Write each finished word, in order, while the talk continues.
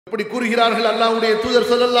இப்படி கூறுகிறார்கள் அல்லாஹ்வுடைய தூதர்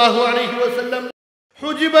ஸல்லல்லாஹு அலைஹி வஸல்லம்,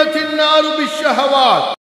 ஹுஜிபத்தின் நாரு பிஷ்ஷஹவாத்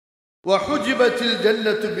வ ஹுஜிபத்தில்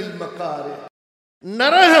ஜன்னத்து பில் மகாரி.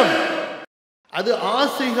 நரகம் அது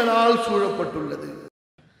ஆசைகளால் சூழப்பட்டுள்ளது,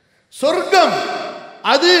 சொர்க்கம்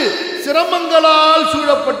அது சிரமங்களால்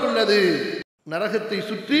சூழப்பட்டுள்ளது. நரகத்தை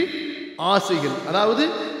சுற்றி ஆசைகள், அதாவது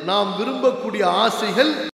நாம் விரும்பக்கூடிய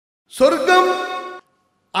ஆசைகள், சொர்க்கம்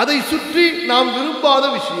அதை சுற்றி நாம் விரும்பாத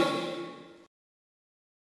விஷயம்.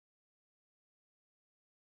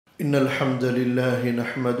 இன்னல் ஹம்தலில்லாஹி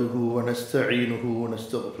நஹ்மதுஹு வ நஸ்தஈனுஹு வ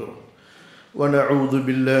நஸ்தக்ஃபிருஹு வ நஊது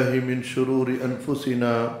பில்லாஹி மின் ஷுரூரி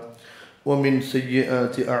அன்ஃபுஸினா வ மின்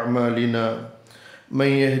ஸய்யிஆத்தி அஅமாலினா. من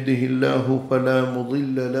يهده الله فلا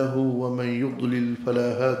مضل له ومن يضلل فلا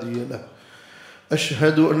هادي له.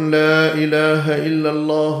 أشهد أن لا إله إلا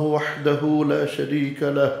الله وحده لا شريك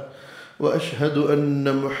له وأشهد أن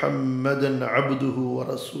محمدا عبده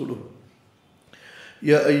ورسوله.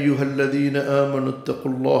 يا أيها الذين آمنوا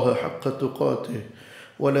اتقوا الله حق تقاته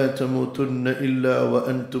ولا تموتن إلا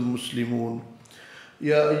وأنتم مسلمون.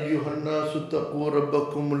 يا أيها الناس اتقوا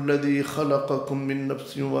ربكم الذي خلقكم من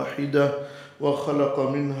نفس واحدة وخلق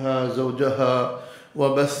منها زوجها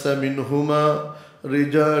وبث منهما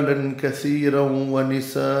رجالا كثيرا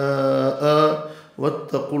ونساء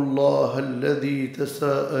واتقوا الله الذي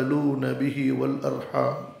تساءلون به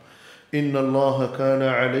والأرحام إن الله كان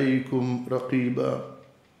عليكم رقيبا.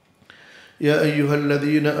 يا أيها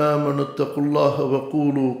الذين آمنوا اتقوا الله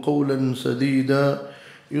وقولوا قولا سديدا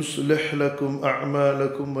يصلح لكم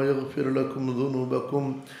أعمالكم ويغفر لكم ذنوبكم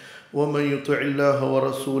ومن يطع الله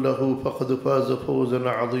ورسوله فقد فاز فوزا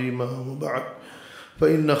عظيما. وبعد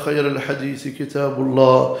فإن خير الحديث كتاب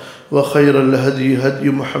الله وخير الهدي هدي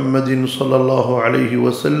محمد صلى الله عليه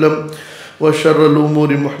وسلم وشر الأمور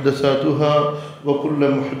محدثاتها وكل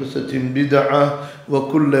محدثة بدعة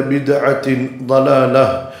وكل بدعة ضلالة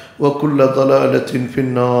وكل ضلالة في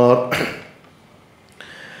النار.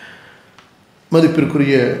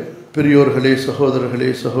 மதிப்பிற்குரிய பெரியோர்களே, சகோதரர்களே,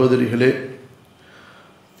 சகோதரிகளே,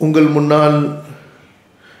 உங்கள் முன்னால்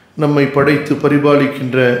நம்மை படைத்து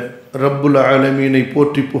பரிபாலிக்கின்ற ரப்புல் ஆலமீனை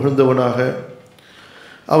போற்றி புகழ்ந்தவனாக,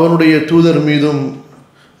 அவனுடைய தூதர் மீதும்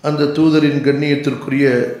அந்த தூதரின் கண்ணியத்திற்குரிய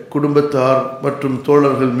குடும்பத்தார் மற்றும்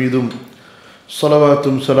தோழர்கள் மீதும்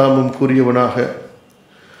ஸலவாத்தும் சலாமும் கூறியவனாக,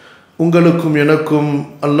 உங்களுக்கும் எனக்கும்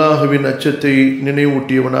அல்லாஹுவின் அச்சத்தை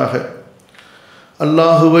நினைவூட்டியவனாக,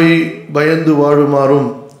 அல்லாஹுவை பயந்து வாழுமாறும்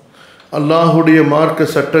அல்லாஹுடைய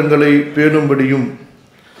மார்க்க சட்டங்களை பேணும்படியும்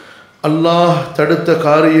அல்லாஹ் தடுத்த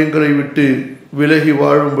காரியங்களை விட்டு விலகி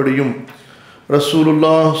வாழும்படியும்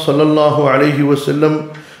ரசூலுல்லாஹ் ஸல்லல்லாஹு அலைஹி வஸல்லம்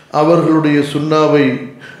அவர்களுடைய சுன்னாவை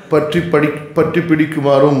பற்றி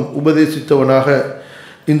பிடிக்குமாறும் உபதேசித்தவனாக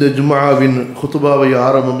இந்த ஜும்ஆவின் குத்பாவை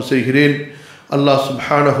ஆரம்பம் செய்கிறேன். அல்லாஹ்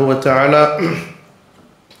சுப்ஹானஹு வ தஆலா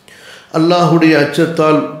அல்லாஹுடைய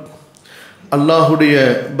அச்சத்தால், அல்லாஹுடைய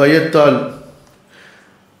பயத்தால்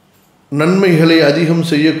நன்மைகளை அதிகம்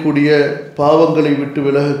செய்யக்கூடிய, பாவங்களை விட்டு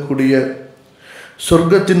விலகக்கூடிய,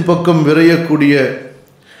 சொர்க்கத்தின் பக்கம் விரையக்கூடிய,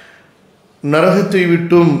 நரகத்தை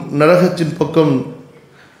விட்டும் நரகத்தின் பக்கம்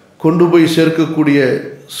கொண்டு போய் சேர்க்கக்கூடிய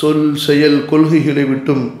சொல், செயல், கொள்கைகளை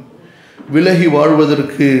விட்டும் விலகி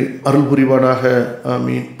வாழ்வதற்கு அருள் புரிவானாக.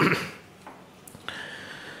 ஆமீன்.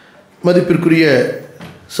 மதிப்பிற்குரிய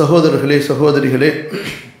சகோதரர்களே, சகோதரிகளே,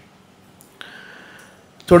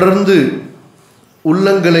 தொடர்ந்து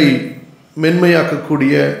உள்ளங்களை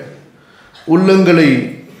மென்மையாக்கக்கூடிய, உள்ளங்களை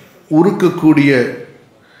உருக்கக்கூடிய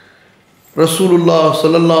ரசூலுல்லாஹ்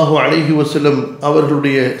ஸல்லல்லாஹு அலைஹி வஸல்லம்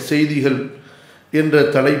அவர்களுடைய செய்திகள் என்ற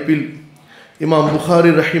தலைப்பில் இமாம்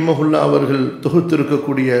புகாரி ரஹிமஹுல்லா அவர்கள்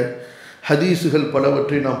தொகுத்திருக்கக்கூடிய ஹதீஸுகள்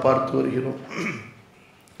பலவற்றை நாம் பார்த்து வருகிறோம்.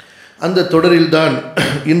 அந்த தொடரில்தான்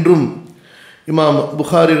இன்றும் இமாம்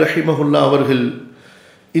புகாரி ரஹிமஹுல்லா அவர்கள்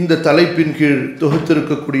இந்த தலைப்பின் கீழ்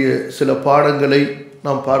தொகுத்திருக்கக்கூடிய சில பாடங்களை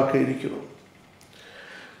நாம் பார்க்க இருக்கிறோம்.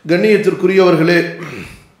 கண்ணியத்திற்குரியவர்களே,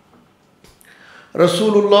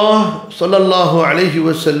 ரசூலுல்லாஹ் ஸல்லல்லாஹு அலைஹி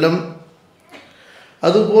வஸல்லம்,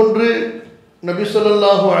 அதுபோன்று நபி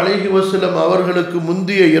ஸல்லல்லாஹு அலைஹி வஸல்லம் அவர்களுக்கு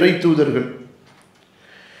முந்திய இறை தூதர்கள்,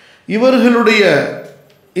 இவர்களுடைய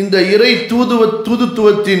இந்த இறை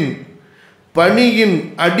தூதுத்துவத்தின் பணியின்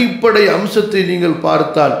அடிப்படை அம்சத்தை நீங்கள்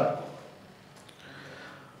பார்த்தால்,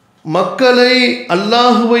 மக்களை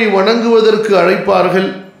அல்லாஹுவை வணங்குவதற்கு அழைப்பார்கள்,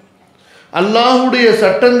 அல்லாஹுடைய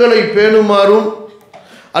சட்டங்களை பேணுமாறும்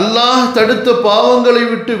அல்லாஹ் தடுத்த பாவங்களை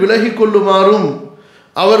விட்டு விலகி கொள்ளுமாறும்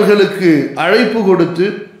அவர்களுக்கு அழைப்பு கொடுத்து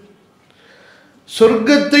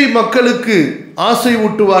சொர்க்கத்தை மக்களுக்கு ஆசை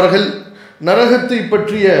ஊட்டுவார்கள், நரகத்தை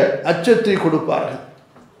பற்றிய அச்சத்தை கொடுப்பார்கள்.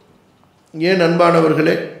 ஏன்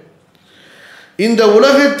அன்பானவர்களே, இந்த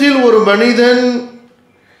உலகத்தில் ஒரு மனிதன்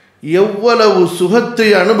எவ்வளவு சுகத்தை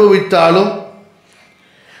அனுபவித்தாலும்,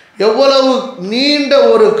 எவ்வளவு நீண்ட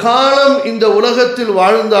ஒரு காலம் இந்த உலகத்தில்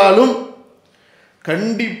வாழ்ந்தாலும்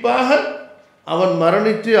கண்டிப்பாக அவன்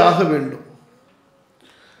மரணித்தே ஆக வேண்டும்.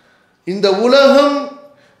 இந்த உலகம்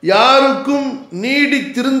யாருக்கும்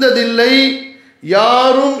நீடித்திருந்ததில்லை,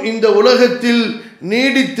 யாரும் இந்த உலகத்தில்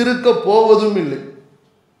நீடித்திருக்க போவதும் இல்லை.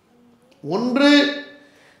 ஒன்று,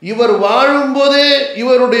 இவர் வாழும்போதே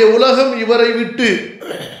இவருடைய உலகம் இவரை விட்டு,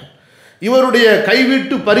 இவருடைய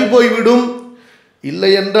கைவிட்டு பறிபோய்விடும். இல்லை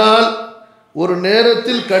என்றால் ஒரு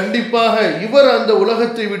நேரத்தில் கண்டிப்பாக இவர் அந்த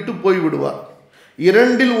உலகத்தை விட்டு போய்விடுவார்.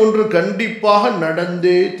 இரண்டில் ஒன்று கண்டிப்பாக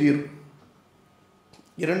நடந்தே தீரும்.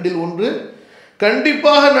 இரண்டில் ஒன்று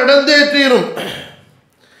கண்டிப்பாக நடந்தே தீரும்.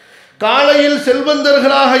 காலையில்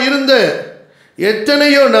செல்வந்தர்களாக இருந்த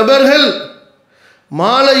எத்தனையோ நபர்கள்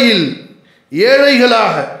மாலையில்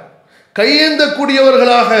ஏழைகளாக,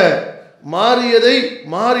 கையேந்தக்கூடியவர்களாக மாறியதை,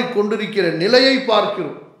 மாறிக்கொண்டிருக்கிற நிலையை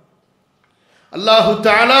பார்க்கிறோம். அல்லாஹு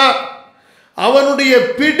தஆலா அவனுடைய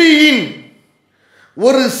பிடியின்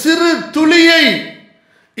ஒரு சிறு துளியை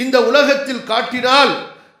இந்த உலகத்தில் காட்டினால்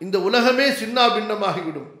இந்த உலகமே சின்னா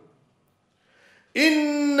பின்னமாகிவிடும்.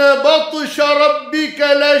 இன்ன பத்ஷ ரப்பிக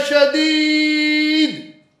லஷதீத்,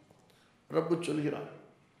 ரப்பு சொல்கிறார்,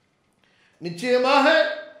 நிச்சயமாக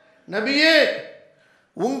நபியே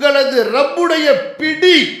உங்களது ரப்புடைய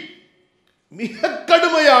பிடி மிக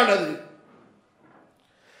கடுமையானது.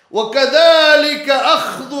 وَكَذَلِكَ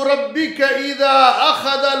أَخْذُ رَبِّكَ إِذَا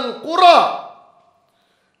أَخَذَ الْقُرَى,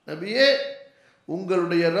 நபியே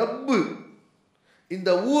உங்களுடைய ரப்பு இந்த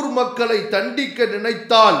ஊர் மக்களை தண்டிக்க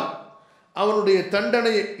நினைத்தால் அவனுடைய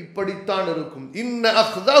தண்டனை இப்படித்தான் இருக்கும். இன்ன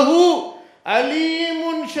அக்தஹு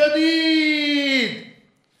அலீமுன் ஷதீத்,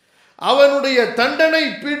 அவனுடைய தண்டனை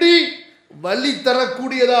பிடி வலி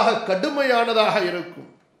தரக்கூடியதாக, கடுமையானதாக இருக்கும்.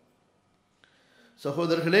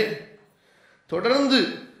 சகோதரர்களே, தொடர்ந்து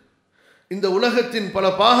இந்த உலகத்தின் பல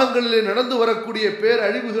பாகங்களிலே நடந்து வரக்கூடிய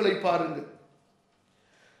பேரழிவுகளை பாருங்கள்.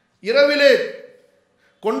 இரவிலே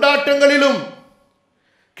கொண்டாட்டங்களிலும்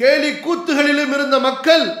கேலி கூத்துகளிலும் இருந்த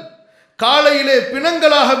மக்கள் காலையிலே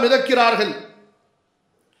பிணங்களாக மிதக்கிறார்கள்.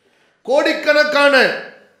 கோடிக்கணக்கான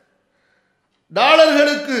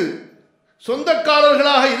டாலர்களுக்கு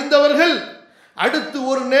சொந்தக்காரர்களாக இருந்தவர்கள் அடுத்து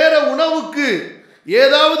ஒரு நேர உணவுக்கு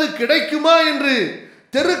ஏதாவது கிடைக்குமா என்று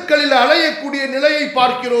தெருக்களில் அலையக்கூடிய நிலையை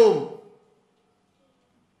பார்க்கிறோம்.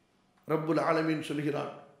 ரப்புல் ஆலமீன்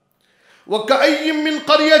சொல்கிறான், وَكَأَيٍّ مِّن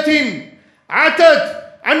قَرْيَةٍ عَتَتْ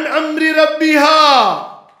عَنْ أَمْرِ رَبِّهَا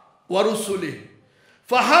وَرُسُلِهِ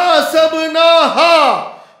فَحَاسَبْنَاهَا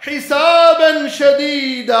حِسَابًا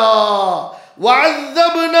شَدِيدًا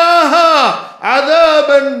وَعَذَّبْنَاهَا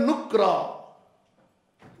عَذَابًا نُكْرًا.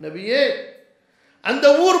 நபியே, அந்த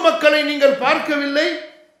ஊர் மக்களை நீங்கள் பார்க்கவில்லை?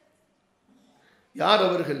 யார்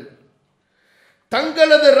அவர்கள்?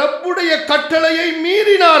 தங்களது ரப்புடைய கட்டளையை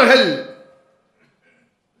மீறினார்கள்,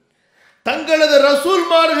 தங்களது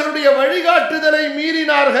ரசூல்மார்களுடைய வழிகாட்டுதலை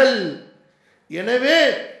மீறினார்கள். எனவே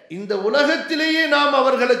இந்த உலகத்திலேயே நாம்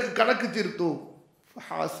அவர்களுக்கு கணக்கு தீர்த்தோம்.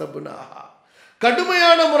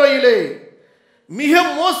 கடுமையான முறையிலே, மிக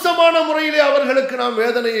மோசமான முறையிலே அவர்களுக்கு நாம்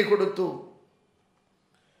வேதனையை கொடுத்தோம்.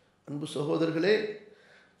 அன்பு சகோதரர்களே,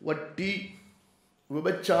 வட்டி,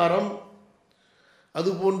 விபச்சாரம்,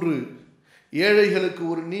 அதுபோன்று ஏழைகளுக்கு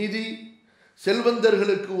ஒரு நீதி,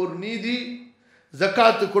 செல்வந்தர்களுக்கு ஒரு நீதி,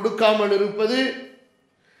 ஜகாத்து கொடுக்காமல் இருப்பது,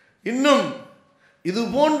 இன்னும் இது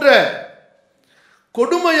போன்ற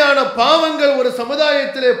கொடுமையான பாவங்கள் ஒரு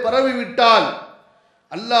சமுதாயத்திலே பரவிவிட்டால்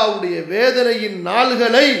அல்லாஹ்வுடைய வேதனையின்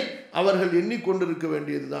நாள்களை அவர்கள் எண்ணிக்கொண்டிருக்க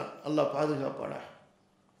வேண்டியதுதான். அல்லாஹ் பாதுகாப்பானார்.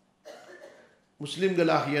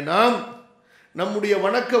 முஸ்லிம்களாகிய நாம் நம்முடைய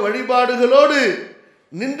வணக்க வழிபாடுகளோடு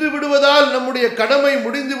நின்று விடுவதால் நம்முடைய கடமை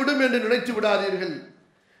முடிந்துவிடும் என்று நினைத்து விடாதீர்கள்.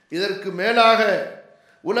 இதற்கு மேலாக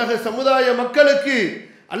உலக சமுதாய மக்களுக்கு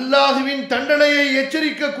அல்லாஹுவின் தண்டனையை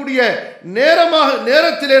எச்சரிக்கக்கூடிய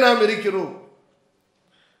நேரத்திலே நாம் இருக்கிறோம்.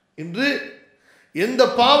 இன்று எந்த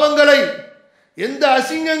பாவங்களை, எந்த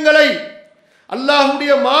அசிங்கங்களை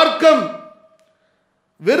அல்லாஹ்வுடைய மார்க்கம்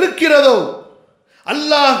வெறுக்கிறதோ,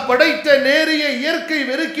 அல்லாஹ் படைத்த நேரிய இயற்கை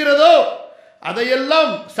வெறுக்கிறதோ,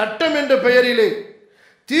 அதையெல்லாம் சட்டம் என்ற பெயரிலே,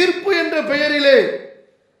 தீர்ப்பு என்ற பெயரிலே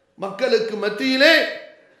மக்களுக்கு மத்தியிலே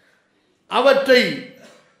அவற்றை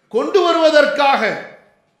கொண்டு வருவதற்காக,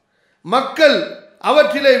 மக்கள்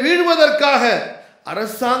அவற்றிலே வீழ்வதற்காக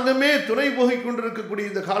அரசாங்கமே துணை போகிக் கொண்டிருக்கக்கூடிய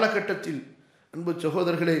இந்த காலகட்டத்தில் அன்பு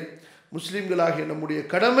சகோதரர்களே, முஸ்லிம்களாகிய நம்முடைய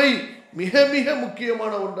கடமை மிக மிக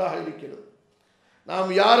முக்கியமான ஒன்றாக இருக்கிறது. நாம்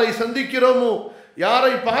யாரை சந்திக்கிறோமோ,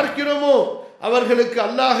 யாரை பார்க்கிறோமோ அவர்களுக்கு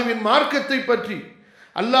அல்லாஹுவின் மார்க்கத்தை பற்றி,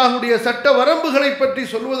 அல்லாஹ்வுடைய சட்ட வரம்புகளை பற்றி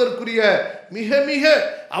சொல்வதற்குரிய மிக மிக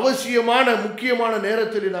அவசியமான முக்கியமான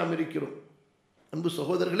நேரத்தில் நாம் இருக்கிறோம். அன்பு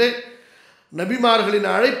சகோதரர்களே, நபிமார்களின்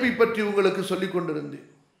அழைப்பை பற்றி உங்களுக்கு சொல்லிக் கொண்டிருந்தேன்.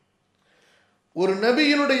 ஒரு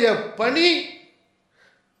நபியினுடைய பணி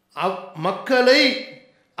மக்களை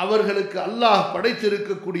அவர்களுக்கு அல்லாஹ்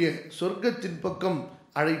படைத்திருக்கக்கூடிய சொர்க்கத்தின் பக்கம்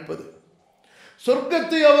அழைப்பது,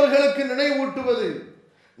 சொர்க்கத்தை அவர்களுக்கு நினைவூட்டுவது,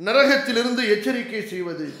 நரகத்திலிருந்து எச்சரிக்கை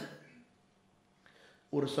செய்வது.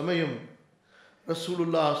 ஒரு சமயம்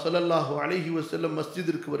ரசூலுல்லாஹ் சல்-allahu-allaihi-wasallam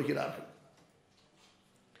மஸ்ஜிதிற்கு வருகிறார்கள்.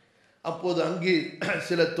 அப்போது அங்கே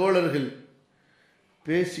சில தோழர்கள்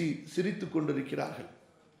பேசி சிரித்து கொண்டிருக்கிறார்கள்.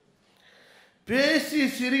 பேசி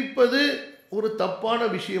சிரிப்பது ஒரு தப்பான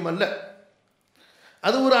விஷயம் அல்ல,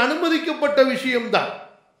 அது ஒரு அனுமதிக்கப்பட்ட விஷயம்தான்.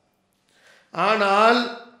 ஆனால்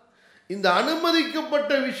இந்த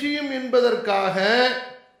அனுமதிக்கப்பட்ட விஷயம் என்பதற்காக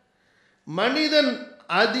மனிதன்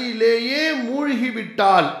அதிலேயே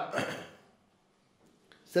மூழ்கிவிட்டால்,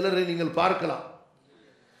 சிலரை நீங்கள் பார்க்கலாம்,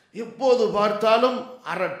 எப்போது பார்த்தாலும்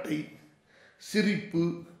அரட்டை, சிரிப்பு,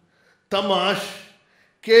 தமாஷ்,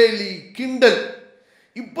 கேலி, கிண்டல்,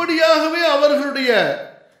 இப்படியாகவே அவர்களுடைய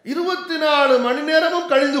 24 மணி நேரமும்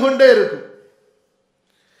கழிந்து கொண்டே இருக்கும்.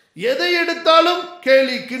 எதை எடுத்தாலும்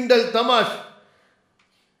கேலி, கிண்டல், தமாஷ்.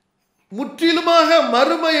 முற்றிலுமாக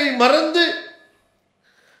மறுமையை மறந்து,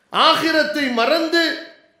 ஆகிரத்தை மறந்து,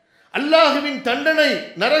 அல்லாஹ்வின் தண்டனை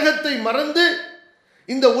நரகத்தை மறந்து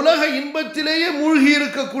இந்த உலக இன்பத்திலேயே மூழ்கி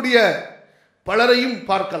இருக்கக்கூடிய பலரையும்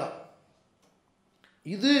பார்க்கலாம்.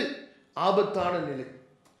 இது ஆபத்தான நிலை.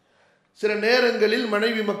 சில நேரங்களில்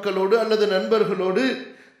மனைவி மக்களோடு அல்லது நண்பர்களோடு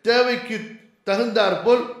தேவைக்கு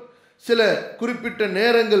தகுந்தாற்போல் சில குறிப்பிட்ட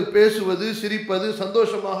நேரங்கள் பேசுவது, சிரிப்பது,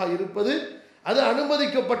 சந்தோஷமாக இருப்பது, அது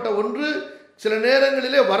அனுமதிக்கப்பட்ட ஒன்று. சில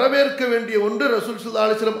நேரங்களிலே வரவேற்க வேண்டிய ஒன்று. ரசூல் ஸல்லல்லாஹு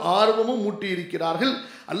அலைஹி வஸல்லம் ஆர்வமும் மூட்டி இருக்கிறார்கள்.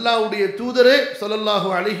 அல்லாஹ்வுடைய தூதரே ஸல்லல்லாஹு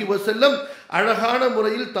அலைஹி வஸல்லம் அழகான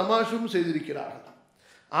முறையில் தமாஷும் செய்திருக்கிறார்கள்.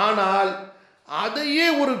 ஆனால் அதையே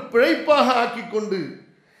ஒரு பிழைப்பாக ஆக்கிக்கொண்டு,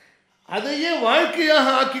 அதையே வாழ்க்கையாக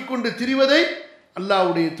ஆக்கிக்கொண்டு திரிவதை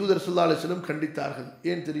அல்லாஹ்வுடைய தூதர் ஸல்லல்லாஹு அலைஹி வஸல்லம் கண்டித்தார்கள்.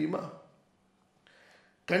 ஏன் தெரியுமா?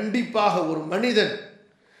 கண்டிப்பாக ஒரு மனிதன்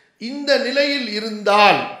இந்த நிலையில்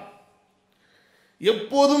இருந்தால்,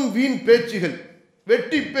 எப்போதும் வீண் பேச்சுகள்,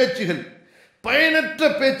 வெட்டி பேச்சுகள், பயனற்ற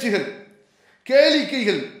பேச்சுகள்,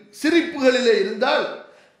 கேளிக்கைகள், சிரிப்புகளிலே இருந்தால்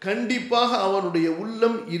கண்டிப்பாக அவனுடைய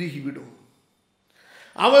உள்ளம் இறுகிவிடும்,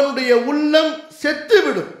 அவனுடைய உள்ளம்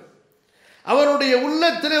செத்துவிடும், அவனுடைய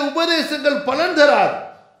உள்ளத்திலே உபதேசங்கள் பலன் தராது,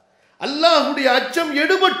 அல்லாஹ்வுடைய அச்சம்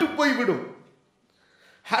எடுபட்டு போய்விடும்,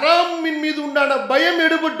 ஹராமின் மீது உண்டான பயம்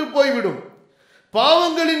எடுபட்டு போய்விடும்,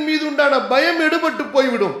 பாவங்களின் மீது உண்டான பயம் எடுபட்டு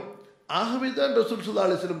போய்விடும். ஆகவேதான் ரசூல் ஸல்லல்லாஹு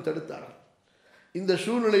அலைஹி வஸல்லம் தடுத்தார்கள். இந்த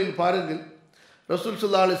சூழ்நிலையில் பாருங்கள், ரசூல்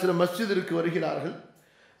ஸல்லல்லாஹு அலைஹி வஸல்லம் மஸ்ஜிதிற்கு வருகிறார்கள்.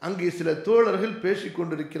 அங்கே சில தோழர்கள் பேசிக்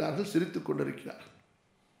கொண்டிருக்கிறார்கள், சிரித்துக் கொண்டிருக்கிறார்கள்.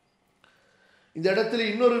 இந்த இடத்துல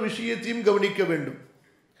இன்னொரு விஷயத்தையும் கவனிக்க வேண்டும்.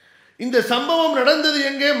 இந்த சம்பவம் நடந்தது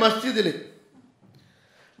எங்கே? மஸ்ஜிதிலே.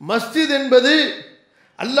 மஸ்ஜித் என்பது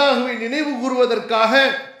அல்லாஹ்வை நினைவு கூறுவதற்காக,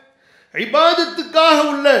 இபாதத்துக்காக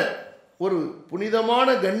உள்ள ஒரு புனிதமான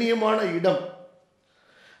கண்ணியமான இடம்.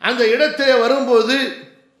 அந்த இடத்திலே வரும்போது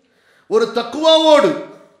ஒரு தக்வாவோடு,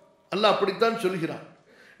 அல்லாஹ் அப்படித்தான் சொல்கிறான்,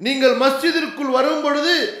 நீங்கள் மஸ்ஜிதிற்குள் வரும்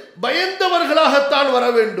பொழுது பயந்தவர்களாகத்தான் வர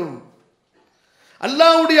வேண்டும்,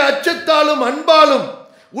 அல்லாஹ்வுடைய அச்சத்தாலும் அன்பாலும்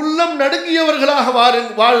உள்ளம் நடுங்கியவர்களாக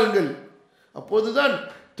வாழுங்கள். அப்போதுதான்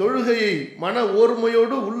தொழுகையை மன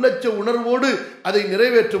ஓர்மையோடு, உள்ளச்ச உணர்வோடு அதை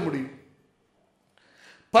நிறைவேற்ற முடியும்.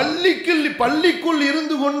 பள்ளிக்குள்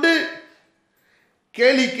இருந்து கொண்டு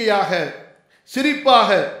கேளிக்கையாக, சிரிப்பாக,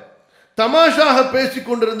 தமாஷாக பேசிக்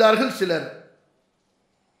கொண்டிருந்தார்கள் சிலர்.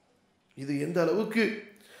 இது எந்த அளவுக்கு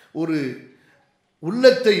ஒரு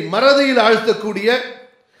உள்ளத்தை மறதியில் ஆழ்த்தக்கூடிய,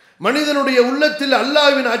 மனிதனுடைய உள்ளத்தில்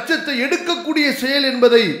அல்லாஹ்வின் அச்சத்தை எடுக்கக்கூடிய செயல்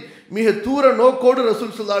என்பதை மிக தூர நோக்கோடு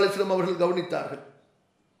ரசூல் ஸல்லல்லாஹு அலைஹி வஸல்லம் அவர்கள் கவனித்தார்கள்.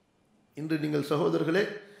 இன்று நீங்கள் சகோதரர்களே,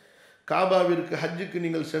 காபாவிற்கு ஹஜ்ஜுக்கு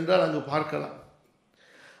நீங்கள் சென்றால் அங்கு பார்க்கலாம்,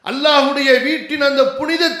 அல்லாஹ்வுடைய வீட்டின் அந்த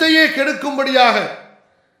புனிதத்தையே கெடுக்கும்படியாக,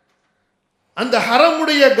 அந்த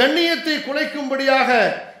ஹரமுடைய கண்ணியத்தை குலைக்கும்படியாக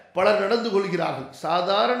பலர் நடந்து கொள்கிறார்கள்.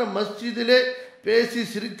 சாதாரண மஸ்ஜிதிலே பேசி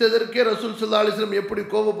சிரித்ததற்கே ரசூல் ஸல்லல்லாஹு அலைஹி வஸல்லம் எப்படி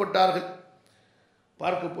கோபப்பட்டார்கள்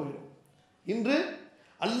பார்க்க போகிறோம். இன்று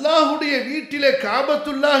அல்லாஹ்வுடைய வீட்டிலே,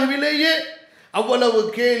 காபத்துல்லாஹ்விலேயே அவ்வளவு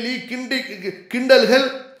கேலி, கிண்டல்கள்.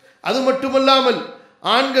 அது மட்டுமல்லாமல்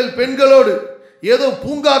ஆண்கள் பெண்களோடு ஏதோ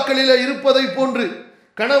பூங்காக்களில் இருப்பதை போன்று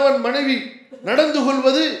கணவன் மனைவி நடந்து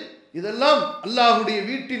கொள்வது, இதெல்லாம் அல்லாஹ்வுடைய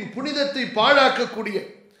வீட்டின் புனிதத்தை பாழாக்கக்கூடிய,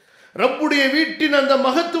 ரப்புடைய வீட்டின் அந்த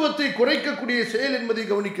மகத்துவத்தை குறைக்கக்கூடிய செயல் என்பதை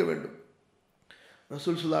கவனிக்க வேண்டும்.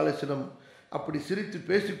 ரசூல் ஸல்லல்லாஹு அலைஹி வஸல்லம் அப்படி சிரித்து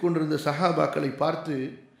பேசிக் கொண்டிருந்த சஹாபாக்களை பார்த்து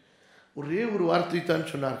ஒரே ஒரு வார்த்தை தான்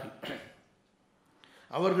சொன்னார்கள்.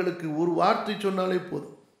 அவர்களுக்கு ஒரு வார்த்தை சொன்னாலே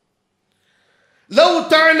போதும். லவ்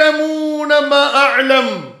தஅலமூன மா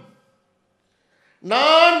அஅலம்,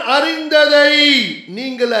 நான் அறிந்ததை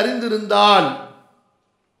நீங்கள் அறிந்திருந்தால்,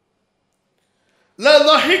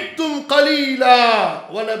 லதஹிக்தும் கலீலா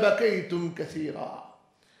வலபகைதும் கஸீரா,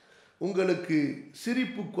 உங்களுக்கு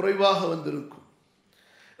சிரிப்பு குறைவாக வந்திருக்கும்,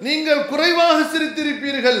 நீங்கள் குறைவாக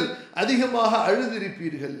சிரித்திருப்பீர்கள், அதிகமாக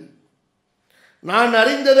அழுதிருப்பீர்கள். நான்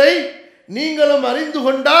அறிந்ததை நீங்களும் அறிந்து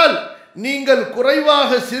கொண்டால் நீங்கள்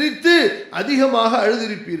குறைவாக சிரித்து அதிகமாக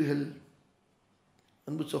அழுதிருப்பீர்கள்.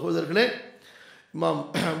 அன்பு சகோதரர்களே, இமாம்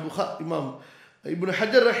இப்னு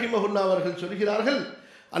ஹஜர் ரஹிமஹுல்லாஹ் அவர்கள் சொல்கிறார்கள்,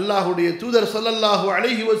 அல்லாஹ்வுடைய தூதர் ஸல்லல்லாஹு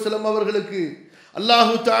அலைஹி வஸல்லம் அவர்களுக்கு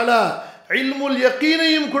அல்லாஹு தஆலா இல்முல்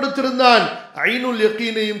யகீனையும் கொடுத்திருந்தான், ஐனுல்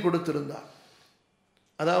யகீனையும் கொடுத்திருந்தான்.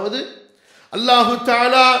 அதாவது அல்லாஹு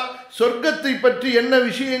தஆலா சொர்க்கத்தை பற்றி என்ன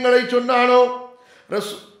விஷயங்களை சொன்னானோ,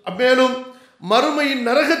 மேலும் மறுமையின்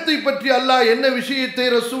நரகத்தை பற்றி அல்லாஹ் என்ன விஷயத்தை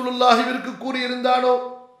ரசூலுல்லாஹிற்கு கூறியிருந்தானோ,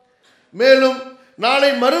 மேலும் நாளை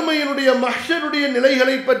மறுமையினுடைய மஹ்ஷருடைய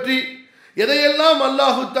நிலைகளை பற்றி எதையெல்லாம்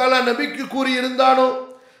அல்லாஹு தஆலா நபிக்கு கூறியிருந்தானோ,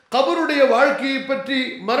 கபருடைய வாழ்க்கையை பற்றி,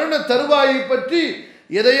 மரண தருவாயை பற்றி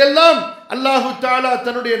எதையெல்லாம் அல்லாஹு தஆலா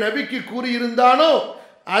தன்னுடைய நபிக்கு கூறியிருந்தானோ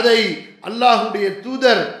அதை அல்லாஹ்வுடைய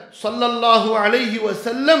தூதர் ஸல்லல்லாஹு அலைஹி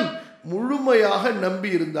வஸல்லம் முழுமையாக நம்பி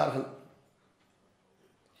இருந்தார்கள்.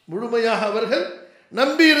 முழுமையாக அவர்கள்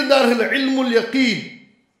நம்பி இருந்தார்கள். இல்முல் யகீன்.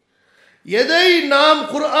 எதை நாம்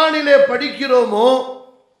குர்ஆனிலே படிக்கிறோமோ,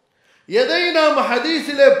 எதை நாம்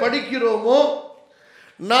ஹதீஸிலே படிக்கிறோமோ,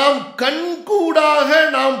 நாம் கண்கூடாக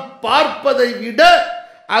நாம் பார்ப்பதை விட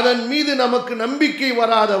அதன் மீது நமக்கு நம்பிக்கை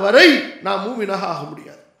வராத வரை நாம் மூமினாக ஆக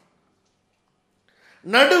முடியாது.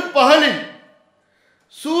 நடுப்பகலில்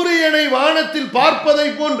சூரியனை வானத்தில் பார்ப்பதை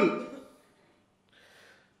போன்று,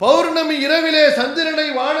 பௌர்ணமி இரவிலே சந்திரனை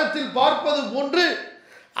வானத்தில் பார்ப்பது போன்று,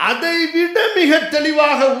 அதை விட மிக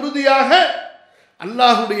தெளிவாக உறுதியாக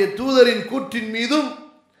அல்லாஹ்வுடைய தூதரின் கூற்றின் மீதும்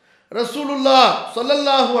ரசூலுல்லாஹ்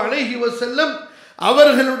ஸல்லல்லாஹு அலைஹி வஸல்லம்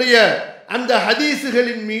அவர்களுடைய அந்த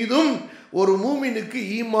ஹதீஸுகளின் மீதும் ஒரு மூமினுக்கு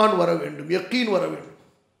ஈமான் வர வேண்டும், யக்கீன் வர வேண்டும்.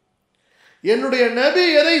 என்னுடைய நபி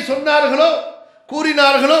எதை சொன்னார்களோ,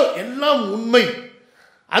 கூறினார்களோ எல்லாம் உண்மை,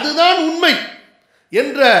 அதுதான் உண்மை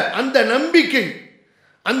என்ற அந்த நம்பிக்கை,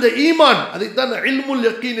 அந்த ஈமான், அதைத்தான் இல்முல்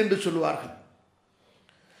யகீன் என்று சொல்வார்கள்.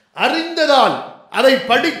 அறிந்ததால், அதை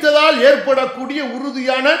படித்ததால் ஏற்படக்கூடிய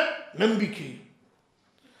உறுதியான நம்பிக்கை.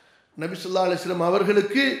 நபி ஸல்லல்லாஹு அலைஹி வஸல்லம்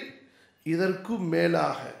அவர்களுக்கு இதற்கும்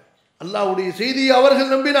மேலாக அல்லாஹ்வுடைய செய்தியை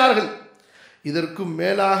அவர்கள் நம்பினார்கள். இதற்கும்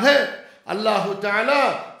மேலாக அல்லாஹு தஆலா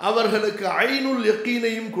அவர்களுக்கு ஐனுல்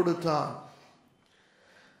யகீனையும் கொடுத்தான்.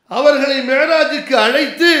 அவர்களை மிஅராஜுக்கு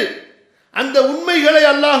அழைத்து அந்த உண்மைகளை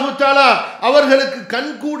அல்லாஹு தஆலா அவர்களுக்கு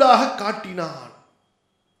கண்கூடாக காட்டினான்.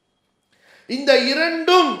 இந்த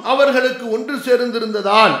இரண்டும் அவர்களுக்கு ஒன்று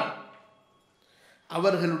சேர்ந்திருந்ததால்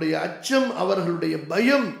அவர்களுடைய அச்சம், அவர்களுடைய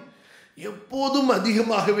பயம் எப்போதும்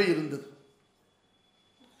அதிகமாகவே இருந்தது.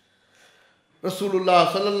 ரசூலுல்லாஹ்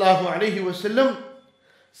ஸல்லல்லாஹு அலைஹி வஸல்லம்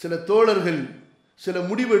சில தோழர்கள் சில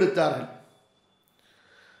முடிவெடுத்தார்கள்.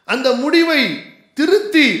 அந்த முடிவை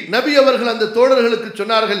திருத்தி நபி அவர்கள் அந்த தோழர்களுக்கு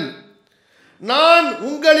சொன்னார்கள், நான்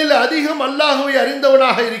உங்களில் அதிகம் அல்லாஹ்வை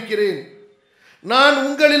அறிந்தவனாக இருக்கிறேன், நான்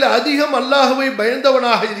உங்களில் அதிகம் அல்லாஹ்வை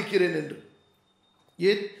பயந்தவனாக இருக்கிறேன் என்று.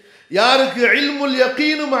 யாருக்கு இல்முல்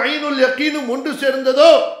யகீனும் ஐனுல் யகீனும் ஒன்று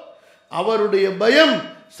சேர்ந்ததோ அவருடைய பயம்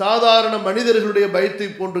சாதாரண மனிதர்களுடைய பயத்தை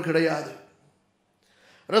போன்று கிடையாது.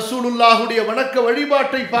 ரசூலுல்லாஹுடைய வணக்க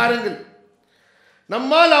வழிபாட்டை பாருங்கள்.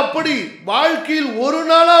 நம்மால் அப்படி வாழ்க்கையில் ஒரு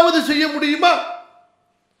நாளாவது செய்ய முடியுமா?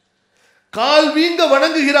 கால் வீங்க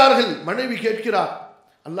வணங்குகிறார்கள். மனைவி கேட்கிறார்,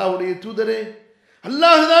 அல்லாஹ்வுடைய தூதரே,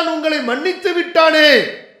 அல்லாஹ்தான் உங்களை மன்னித்து விட்டானே.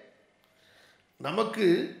 நமக்கு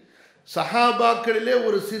சஹாபாக்களிலே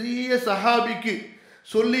ஒரு சிறிய சஹாபிக்கு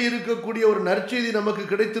சொல்லி இருக்கக்கூடிய ஒரு நற்செய்தி நமக்கு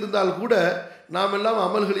கிடைத்திருந்தால் கூட நாம் எல்லாம்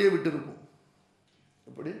அமல்களையே விட்டிருப்போம்.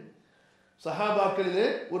 எப்படி சஹாபாக்களிலே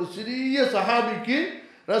ஒரு சிறிய சஹாபிக்கு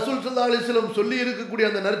ரசூல் ஸல்லல்லாஹு அலைஹி வஸல்லம் சொல்லி இருக்கக்கூடிய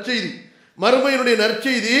அந்த நற்செய்தி, மறுமையினுடைய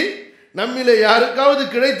நற்செய்தி நம்மிலே யாருக்காவது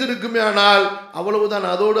கிடைத்திருக்குமே ஆனால் அவ்வளவுதான்,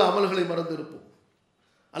 அதோடு அமல்களை மறந்திருப்போம்.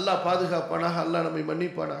 அல்லாஹ் பாதுகாப்பானாக, அல்லாஹ் நம்மை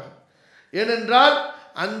மன்னிப்பானாக. ஏனென்றால்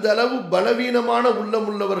அந்த அளவு பலவீனமான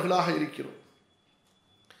உள்ளமுள்ளவர்களாக இருக்கிறோம்.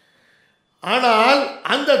 ஆனால்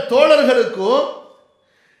அந்த தோழர்களுக்கோ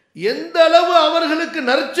எந்த அளவு அவர்களுக்கு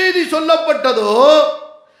நற்செய்தி சொல்லப்பட்டதோ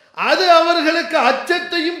அது அவர்களுக்கு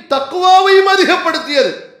அச்சத்தையும் தக்வாவையும்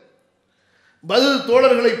அதிகப்படுத்தியது. பதில்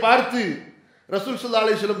தோழர்களை பார்த்து ரசூல் ஸல்லல்லாஹு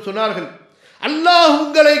அலைஹி வஸல்லம் சொன்னார்கள், அல்லாஹ்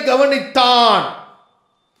உங்களை கவனித்தான்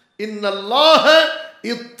இன்னல்லாஹ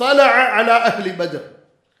இத்தலஅ அலா அஹ்லி பத்ர்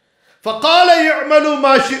ஃபகால இஅமலு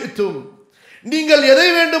மா ஷி'தும். நீங்கள் எதை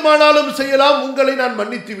வேண்டுமானாலும் செய்யலாம், உங்களை நான்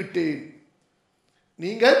மன்னித்து விட்டேன்.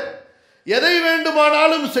 நீங்கள் எதை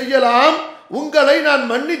வேண்டுமானாலும் செய்யலாம், உங்களை நான்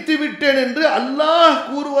மன்னித்து விட்டேன் என்று அல்லாஹ்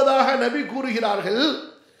கூறுவதாக நபி கூறுகிறார்கள்.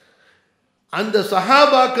 அந்த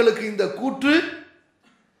சஹாபாக்களுக்கு இந்த கூற்று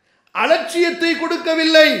அலட்சியத்தை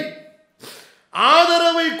கொடுக்கவில்லை,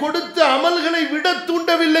 ஆதரவை கொடுத்து அமல்களை விட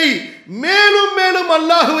தூண்டவில்லை, மேலும் மேலும்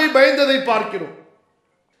அல்லாஹுவை பயந்ததை பார்க்கிறோம்.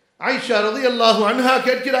 ஆயிஷா ரலியல்லாஹு அன்ஹா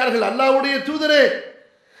கேட்கிறார்கள், அல்லாஹ்வுடைய தூதரே,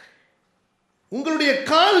 உங்களுடைய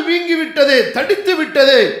கால் வீங்கி விட்டதே, தடித்து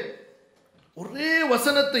விட்டதே. ஒரே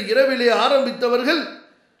வசனத்தை இரவிலே ஆரம்பித்தவர்கள்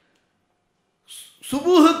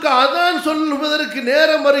சுபூஹுக்கு அதான் சொல்வதற்கு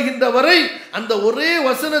நேரம் வருகின்ற வரை அந்த ஒரே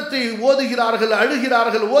வசனத்தை ஓதுகிறார்கள்,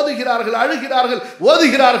 அழுகிறார்கள், ஓதுகிறார்கள், அழுகிறார்கள்,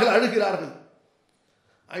 ஓதுகிறார்கள், அழுகிறார்கள்.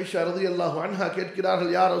 ஆயிஷா ரலியல்லாஹு அன்ஹா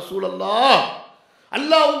கேட்கிறார்கள், யா ரசூலல்லாஹ்,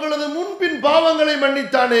 அல்லாஹ் உங்களது முன்பின் பாவங்களை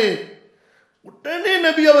மன்னித்தானே. உடனே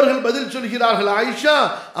நபி அவர்கள் பதில் சொல்கிறார்கள், ஆயிஷா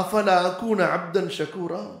அஃபலா அகூன அப்தன்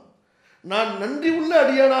ஷகூரா, நான் நன்றி உள்ள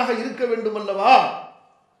அடியானாக இருக்க வேண்டும் அல்லவா,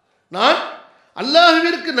 நான்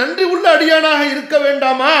அல்லாஹ்விற்கு நன்றி உள்ள அடியானாக இருக்க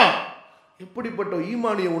வேண்டாமா? எப்படிப்பட்ட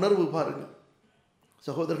ஈமானிய உணர்வு பாருங்கள்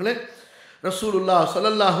சகோதரர்களே. ரசூலுல்லாஹ்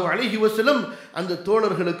ஸல்லல்லாஹு அலைஹி வஸல்லம் அந்த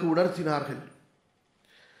தோழர்களுக்கு உணர்த்தினார்கள்,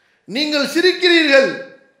 நீங்கள் சிரிக்கிறீர்கள்,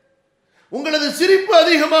 உங்களது சிரிப்பு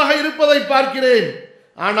அதிகமாக இருப்பதை பார்க்கிறேன்,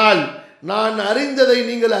 ஆனால் நான் அறிந்ததை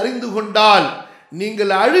நீங்கள் அறிந்து கொண்டால்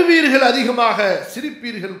நீங்கள் அழுவீர்கள் அதிகமாக,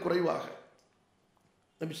 சிரிப்பீர்கள் குறைவாக.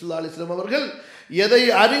 நபி ஸல்லல்லாஹு அலைஹி வஸல்லம் அவர்கள் எதை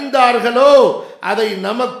அறிந்தார்களோ அதை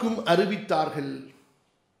நமக்கும் அறிவித்தார்கள்,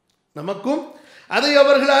 நமக்கும் அதை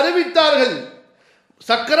அவர்கள் அறிவித்தார்கள்.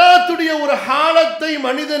 சக்கராத்துடைய ஒரு ஹாலத்தை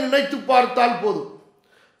மனிதன் நினைத்து பார்த்தால் போதும்,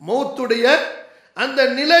 மௌத்துடைய அந்த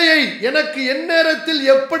நிலையை, எனக்கு எந்நேரத்தில்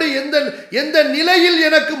எப்படி எந்த நிலையில்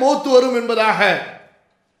எனக்கு மௌத்து வரும் என்பதாக.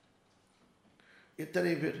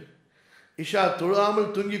 எத்தனை பேர் இஷா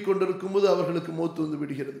தொழாமல் தூங்கிக் கொண்டிருக்கும் போது அவர்களுக்கு மௌத்து வந்து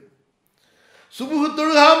விடுகிறது, சுபுஹ்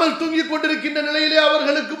தொழுகாமல் தூங்கிக் கொண்டிருக்கின்ற நிலையிலே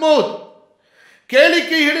அவர்களுக்கு மௌத்,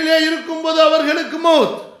 கேளிக்கைகளிலே இருக்கும் போது அவர்களுக்கு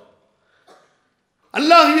மௌத்,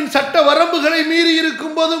 அல்லாஹ்வின் சட்ட வரம்புகளை மீறி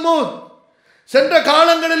இருக்கும் போது மௌத், சென்ற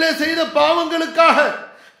காலங்களிலே செய்த பாவங்களுக்காக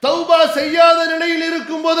தௌபா செய்யாத நிலையில்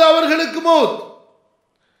இருக்கும் போது அவர்களுக்கு மௌத்,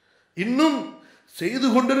 இன்னும் செய்து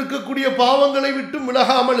கொண்டிருக்கக்கூடிய பாவங்களை விட்டு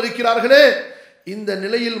விலகாமல் இருக்கிறார்களே, இந்த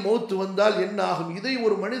நிலையில் மௌத்து வந்தால் என்ன ஆகும்? இதை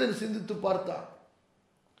ஒரு மனிதன் சிந்தித்து பார்த்தார்.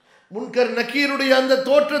 முன்கர் நக்கீருடைய அந்த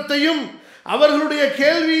தோற்றத்தையும் அவர்களுடைய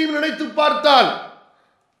கேள்வியையும் நினைத்து பார்த்தால்,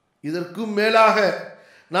 இதற்கும் மேலாக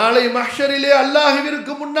நாளை மஹ்ஷரிலே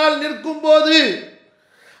அல்லாஹ்விற்கு முன்னால் நிற்கும் போது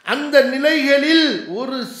அந்த நிலைகளில்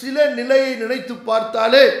ஒரு சில நிலையை நினைத்து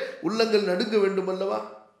பார்த்தாலே உள்ளங்கள் நடுங்க வேண்டும் அல்லவா?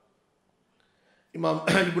 இமாம்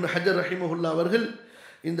இப்னு ஹஜர் ரஹிமஹுல்லாஹ் அவர்கள்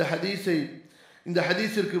இந்த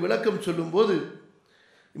ஹதீஸிற்கு விளக்கம் சொல்லும் போது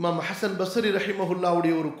இமாம் ஹசன் பஸ்ரி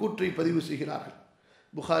ரஹிமஹுல்லாவுடைய ஒரு கூற்றை பதிவு செய்கிறார்கள்.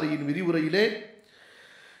 புகாரியின் விரிவுரையிலே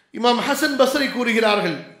இமாம் ஹசன் பஸ்ரி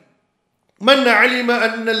கூறுகிறார்கள், மன் அலிம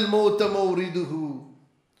அன்னல் மௌத மௌரிதுஹு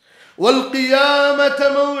வல் கியாமத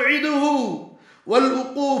மௌஇதுஹு வல்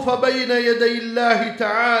உகூஃப பைன யதை அல்லாஹ்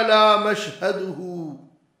தஆலா மஷ்ஹதுஹு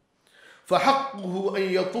ஃபஹக்குஹு அன்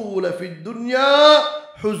யதூல ஃபித் துன்யா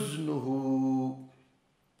ஹுஸ்னுஹு.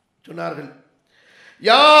 சொன்னார்கள்,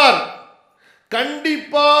 யார்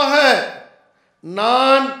கண்டிப்பாக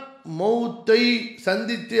நான் மௌத்தை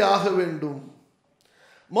சந்தித்தே ஆக வேண்டும்,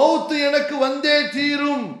 மௌத்து எனக்கு வந்தே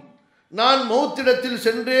தீரும், நான் மௌத்திடத்தில்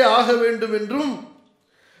சென்றே ஆக வேண்டும் என்றும்,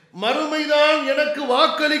 மறுமைதான் எனக்கு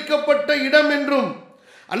வாக்களிக்கப்பட்ட இடம் என்றும்,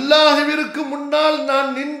 அல்லாஹ்விற்கு முன்னால் நான்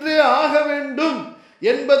நின்றே ஆக வேண்டும்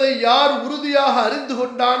என்பதை யார் உறுதியாக அறிந்து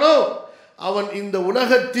கொண்டானோ அவன் இந்த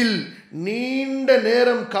உலகத்தில் நீண்ட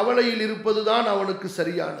நேரம் கவலையில் இருப்பதுதான் அவனுக்கு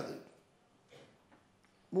சரியானது.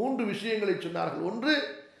 3 விஷயங்களை சொன்னார்கள். ஒன்று,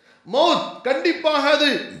 மௌத் கண்டிப்பாக அது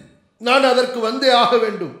நான் அதற்கு வந்தே ஆக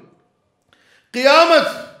வேண்டும்.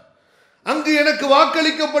 கியாமத், அங்கு எனக்கு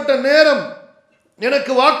வாக்களிக்கப்பட்ட நேரம்,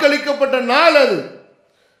 எனக்கு வாக்களிக்கப்பட்ட நாள் அது.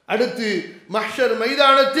 அடுத்து மஹ்ஷர்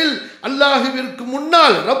மைதானத்தில் அல்லாஹ்விற்கு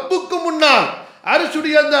முன்னால், ரப்புக்கு முன்னால்,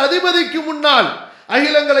 அர்ஷுடைய அந்த அதிபதிக்கு முன்னால்,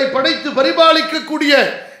 அகிலங்களை படைத்து பரிபாலிக்கக்கூடிய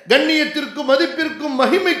கண்ணியத்திற்கும் மதிப்பிற்கும்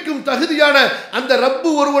மகிமைக்கும் தகுதியான அந்த ரப்பு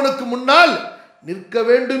ஒருவனுக்கு முன்னால் நிற்க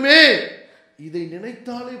வேண்டுமே. இதை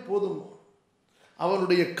நினைத்தாலே போதும்,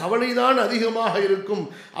 அவனுடைய கவலைதான் அதிகமாக இருக்கும்,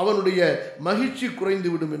 அவனுடைய மகிழ்ச்சி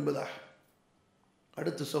குறைந்துவிடும் என்பதாக.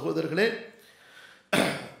 அடுத்த சகோதரர்களே,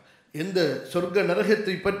 எந்த சொர்க்க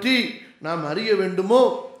நரகத்தை பற்றி நாம் அறிய வேண்டுமோ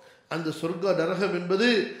அந்த சொர்க்க நரகம் என்பது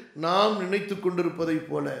நாம் நினைத்து கொண்டிருப்பதை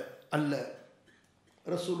போல அல்ல.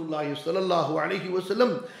 ரசூலுல்லாஹி ஸல்லல்லாஹு அலைஹி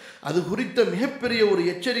வஸல்லம் அது குறித்த மிகப்பெரிய ஒரு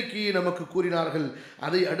எச்சரிக்கையை நமக்கு கூறினார்கள்.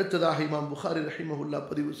 அதை அடுத்ததாக இமாம் புகாரி ரஹிமஹுல்லாஹ்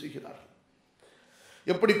பதிவு செய்கிறார்கள்.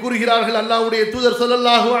 எப்படி கூறுகிறார்கள் அல்லாஹ்வுடைய தூதர்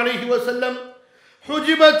ஸல்லல்லாஹு அலைஹி வஸல்லம்,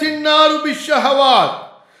 ஹுஜிபத்தின் நாரு பிஷ்ஷஹவாத்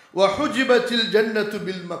வ ஹுஜிபத்தில் ஜன்னத்து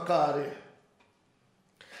பில் மகாரிஹ்.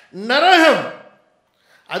 நரகம்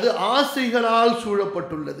அது ஆசைகளால்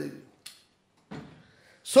சூழப்பட்டுள்ளது,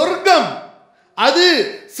 சொர்க்கம் அது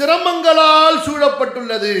சிரமங்களால்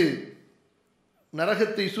சூழப்பட்டுள்ளது.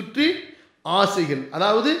 நரகத்தை சுற்றி ஆசைகள்,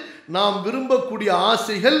 அதாவது நாம் விரும்பக்கூடிய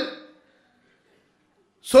ஆசைகள்,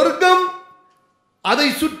 சொர்க்கம் அதை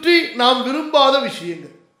சுற்றி நாம் விரும்பாத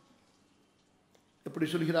விஷயங்கள். எப்படி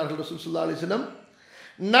சொல்கிறார்கள் ரசூல் ஸல்லல்லாஹு அலைஹி வஸல்லம்,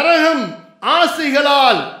 நரகம்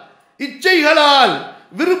ஆசைகளால், இச்சைகளால்,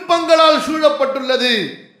 விருப்பங்களால் சூழப்பட்டுள்ளது,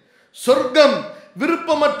 சொர்க்கம்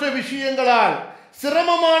விருப்பமற்ற விஷயங்களால்,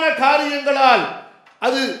 சிரமமான காரியங்களால்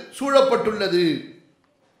அது சூழப்பட்டுள்ளது.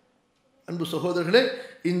 அன்பு சகோதரர்களே,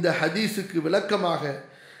 இந்த ஹதீஸுக்கு விளக்கமாக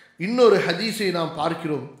இன்னொரு ஹதீஸை நாம்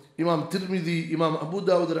பார்க்கிறோம். இமாம் திர்மிதி, இமாம்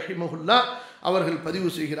அபூதாவுத் ரஹிமஹுல்லாஹ் அவர்கள் பதிவு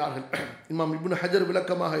செய்கிறார்கள். இமாம் இப்னு ஹஜர்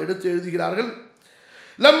விளக்கமாக எடுத்து எழுதுகிறார்கள்,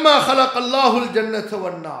 லம்மா ஹலகல்லாஹுல் ஜன்னத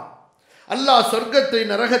வன்னார், அல்லாஹ் சொர்க்கத்தை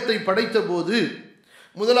நரகத்தை படைத்த போது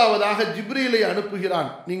முதலாவதாக ஜிப்ரீலை அனுப்புகிறான்,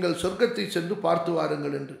 நீங்கள் சொர்க்கத்தை சென்று பார்த்து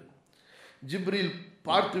வாருங்கள் என்று. ஜிப்ரீல்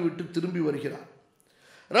பார்த்துவிட்டு திரும்பி வருகிறார்.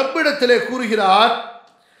 ரப்பிடத்திலே கூறுகிறார்,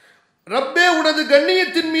 ரப்பே உனது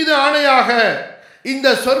கண்ணியத்தின் மீது ஆணையாக இந்த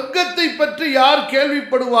சொர்க்கத்தை பற்றி யார்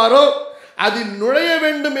கேள்விப்படுவாரோ அதில் நுழைய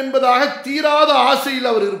வேண்டும் என்பதாக தீராத ஆசையில்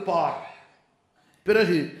அவர் இருப்பார்.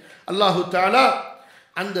 பிறகு அல்லாஹு தஆலா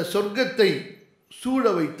அந்த சொர்க்கத்தை சூழ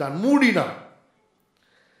வைத்தான், மூடினான்.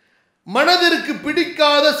 மனதிற்கு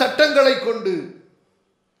பிடிக்காத சட்டங்களை கொண்டு,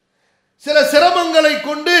 சில சிரமங்களை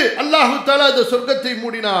கொண்டு அல்லாஹு தஆலா அந்த சொர்க்கத்தை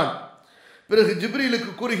மூடினான். பிறகு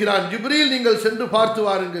ஜிப்ரீலுக்கு கூறுகிறான், ஜிப்ரீல் நீங்கள் சென்று பார்த்து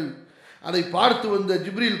வாருங்கள். அதை பார்த்து வந்த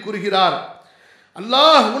ஜிப்ரீல் கூறுகிறார்,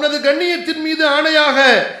 அல்லாஹ் உனது கண்ணியத்தின் மீது ஆணையாக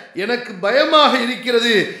எனக்கு பயமாக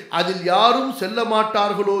இருக்கிறது, அதில் யாரும் செல்ல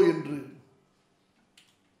மாட்டார்களோ என்று.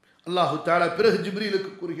 அல்லாஹு தஆலா பிறகு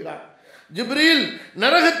ஜிப்ரீலுக்கு கூறுகிறார், ஜிப்ரீல்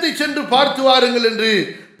நரகத்தை சென்று பார்த்து வாருங்கள் என்று.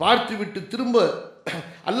 பார்த்துவிட்டு திரும்ப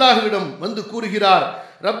அல்லாஹ்விடம் வந்து கூறுகிறார்,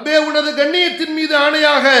 ரப்பே உனது கண்ணியத்தின் மீது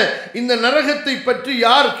ஆணையாக இந்த நரகத்தை பற்றி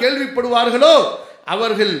யார் கேள்விப்படுவார்களோ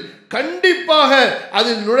அவர்கள் கண்டிப்பாக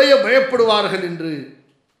அதில் நுழைய பயப்படுவார்கள் என்று.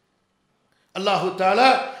 அல்லாஹு தஆலா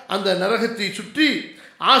அந்த நரகத்தை சுற்றி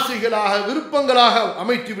ஆசைகளாக, விருப்பங்களாக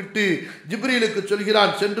அமைத்துவிட்டு ஜிப்ரீலுக்கு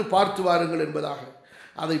சொல்கிறான், சென்று பார்த்து வாருங்கள் என்பதாக.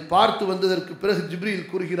 அதை பார்த்து வந்ததற்கு பிறகு ஜிப்ரீல்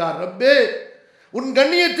கூறுகிறார், ரப்பே உன்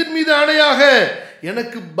கண்ணியத்தின் மீது ஆணையாக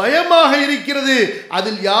எனக்கு பயமாக இருக்கிறது,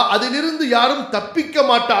 அதிலிருந்து யாரும் தப்பிக்க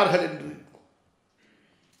மாட்டார்கள் என்று.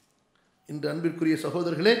 இன்று அன்பிற்குரிய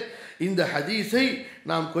சகோதரர்களே, இந்த ஹதீஸை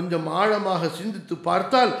நாம் கொஞ்சம் ஆழமாக சிந்தித்து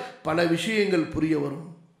பார்த்தால் பல விஷயங்கள் புரிய வரும்.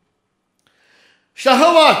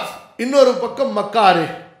 ஷஹவாத் இன்னொரு பக்கம் மக்காரே.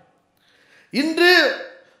 இன்று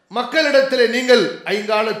மக்களிடத்திலே நீங்கள்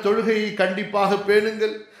ஐங்கால தொழுகையை கண்டிப்பாக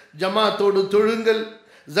பேணுங்கள், ஜமாத்தோடு தொழுங்கள்,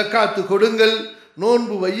 ஜக்காத்து கொடுங்கள்,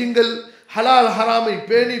 நோன்பு வையுங்கள், ஹலால் ஹராமை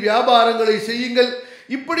பேணி வியாபாரங்களை செய்யுங்கள்,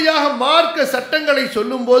 இப்படியாக மார்க்க சட்டங்களை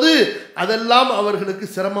சொல்லும் போது அதெல்லாம் அவர்களுக்கு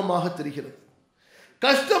சிரமமாக தெரிகிறது,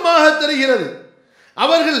 கஷ்டமாக தெரிகிறது.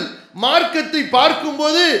 அவர்கள் மார்க்கத்தை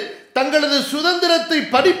பார்க்கும்போது தங்களது சுதந்திரத்தை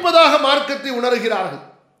படிப்பதாக மார்க்கத்தை உணர்கிறார்கள்.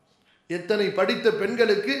 எத்தனை படித்த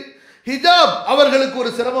பெண்களுக்கு ஹிஜாப் அவர்களுக்கு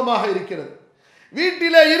ஒரு சிரமமாக இருக்கிறது,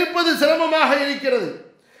 வீட்டிலே இருப்பது சிரமமாக இருக்கிறது,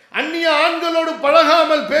 அந்நிய ஆண்களோடு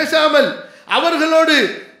பழகாமல் பேசாமல் அவர்களோடு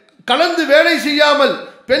கலந்து வேலை செய்யாமல்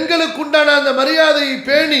பெண்களுக்கு உண்டான அந்த மரியாதையை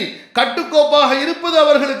பேணி கட்டுக்கோப்பாக இருப்பது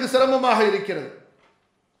அவர்களுக்கு சிரமமாக இருக்கிறது.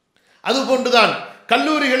 அதுபோன்றுதான்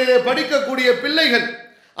கல்லூரிகளிலே படிக்கக்கூடிய பிள்ளைகள்,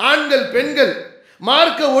 ஆண்கள் பெண்கள்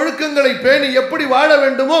மார்க்க ஒழுக்கங்களை பேணி எப்படி வாழ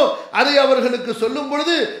வேண்டுமோ அதை அவர்களுக்கு சொல்லும்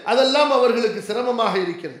பொழுது அதெல்லாம் அவர்களுக்கு சிரமமாக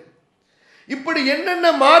இருக்கிறது. இப்படி என்னென்ன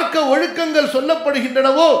மார்க்க ஒழுக்கங்கள்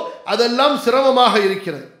சொல்லப்படுகின்றனவோ அதெல்லாம் சிரமமாக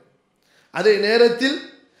இருக்கிறது. அதே நேரத்தில்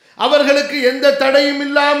அவர்களுக்கு எந்த தடையும்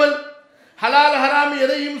இல்லாமல், ஹலால் ஹராம்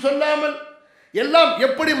எதையும் சொல்லாமல், எல்லாம்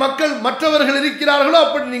எப்படி மக்கள் மற்றவர்கள் இருக்கிறார்களோ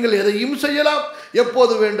அப்படி நீங்கள் எதையும் செய்யலாம்,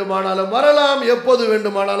 எப்போது வேண்டுமானாலும் வரலாம், எப்போது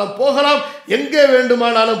வேண்டுமானாலும் போகலாம், எங்கே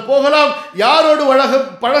வேண்டுமானாலும் போகலாம், யாரோடு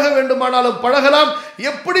பழக வேண்டுமானாலும் பழகலாம்,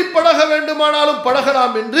 எப்படி பழக வேண்டுமானாலும்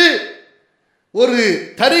பழகலாம் என்று ஒரு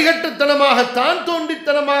தரிகட்டுத்தனமாக, தான்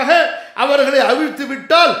தோண்டித்தனமாக அவர்களை அவிழ்த்து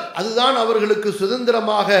விட்டால் அதுதான் அவர்களுக்கு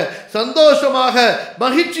சுதந்திரமாக, சந்தோஷமாக,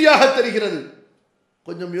 மகிழ்ச்சியாக தெரிகிறது.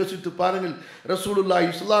 கொஞ்சம் யோசித்து பாருங்கள். ரசூலுல்லாஹி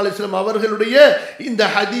ஸல்லல்லாஹு அலைஹி வஸல்லம் அவர்களுடைய இந்த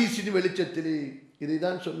ஹதீஸின் வெளிச்சத்திலே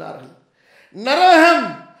இதைதான் சொன்னார்கள். நரகம்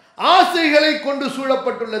ஆசைகளை கொண்டு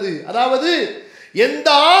சூழப்பட்டுள்ளது. அதாவது எந்த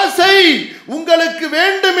ஆசை உங்களுக்கு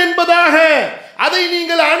வேண்டும் என்பதாக, அதை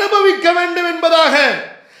நீங்கள் அனுபவிக்க வேண்டும் என்பதாக,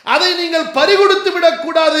 அதை நீங்கள் பறிகொடுத்து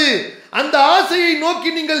விடக்கூடாது, அந்த ஆசையை நோக்கி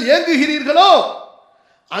நீங்கள் ஏங்குகிறீர்களோ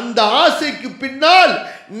அந்த ஆசைக்கு பின்னால்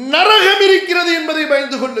நரகம் இருக்கிறது என்பதை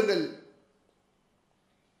பயந்து கொள்ளுங்கள்.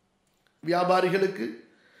 வியாபாரிகளுக்கு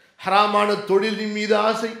ஹராமான தொழிலின் மீது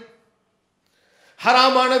ஆசை,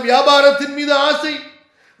 ஹராமான வியாபாரத்தின் மீது ஆசை,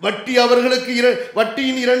 வட்டி அவர்களுக்கு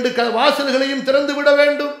வட்டியின் 2 வாசல்களையும் திறந்து விட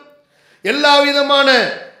வேண்டும், எல்லா விதமான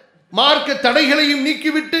மார்க்க தடைகளையும்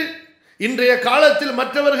நீக்கிவிட்டு இன்றைய காலத்தில்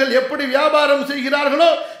மற்றவர்கள் எப்படி வியாபாரம் செய்கிறார்களோ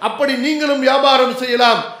அப்படி நீங்களும் வியாபாரம்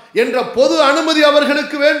செய்யலாம் என்ற பொது அனுமதி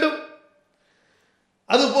அவர்களுக்கு வேண்டும்.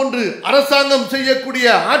 அதுபோன்று அரசாங்கம் செய்யக்கூடிய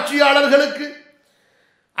ஆட்சியாளர்களுக்கு,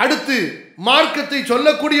 அடுத்து மார்க்கத்தை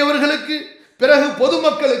சொல்லக்கூடியவர்களுக்கு, பிறகு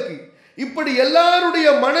பொதுமக்களுக்கு, இப்படி எல்லாருடைய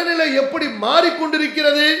மனநிலை எப்படி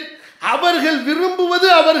மாறிக்கொண்டிருக்கிறது. அவர்கள் விரும்புவது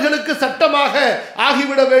அவர்களுக்கு சட்டமாக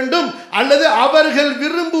ஆகிவிட வேண்டும், அல்லது அவர்கள்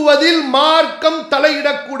விரும்புவதில் மார்க்கம்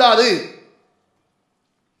தலையிடக்கூடாது.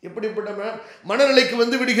 எப்படிப்பட்ட மனநிலைக்கு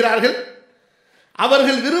வந்து விடுகிறார்கள்.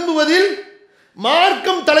 அவர்கள் விரும்புவதில்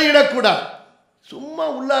மார்க்கம் தலையிடக்கூடாது. சும்மா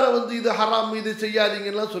உள்ளார வந்து இது ஹராம், இது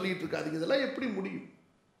செய்யாதீங்கலாம் சொல்லிட்டு இருக்காதீங்க. இதெல்லாம் எப்படி முடியும்?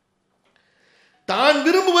 தான்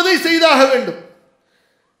விரும்புவதை செய்தாக வேண்டும்.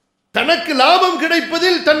 தனக்கு லாபம்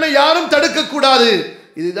கிடைப்பதில் தன்னை யாரும் தடுக்கக்கூடாது.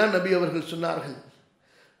 இதுதான் நபி அவர்கள் சொன்னார்கள்,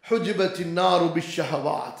 ஹுஜிபத்தின் நாரு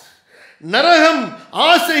பிஷ்ஷஹவாத், நரகம்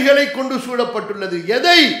ஆசைகளை கொண்டு சூழப்பட்டுள்ளது.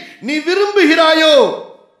 எதை நீ விரும்புகிறாயோ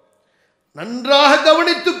நன்றாக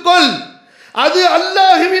கவனித்துக்கொள். அது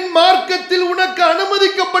அல்லாஹ்வின் மார்க்கத்தில் உனக்கு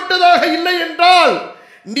அனுமதிக்கப்பட்டதாக இல்லை என்றால்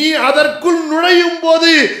நீ அதற்குள் நுழையும்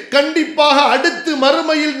போது கண்டிப்பாக அடுத்து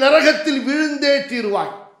மறுமையில் நரகத்தில் விழுந்தே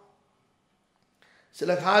தீர்வாய்.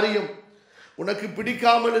 சில காரியம் உனக்கு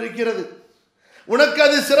பிடிக்காமல் இருக்கிறது, உனக்கு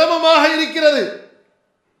அது சிரமமாக இருக்கிறது.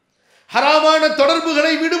 ஹராமான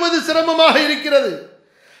தொடர்புகளை விடுவது சிரமமாக இருக்கிறது,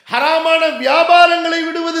 ஹராமான வியாபாரங்களை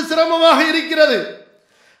விடுவது சிரமமாக இருக்கிறது,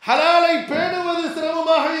 ஹலாலை பேணுவது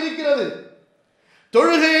சிரமமாக இருக்கிறது,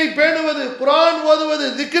 தொழுகையை பேணுவது, குர்ஆன் ஓதுவது,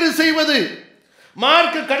 திக்ர் செய்வது,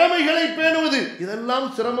 மார்க்க கடமைகளை பேணுவது, இதெல்லாம்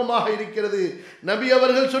சிரமமாக இருக்கிறது. நபி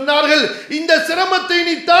அவர்கள் சொன்னார்கள், இந்த சிரமத்தை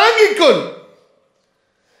நீ தாங்கிக்கொள்,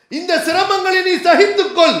 இந்த சிரமங்களை நீ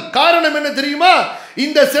சகித்துக்கொள். காரணம் என்ன தெரியுமா?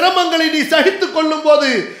 இந்த சிரமங்களை நீ சகித்துக் கொள்ளும் போது,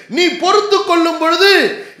 நீ பொறுத்து கொள்ளும் பொழுது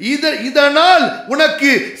இதனால் உனக்கு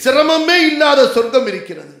சிரமமே இல்லாத சொர்க்கம்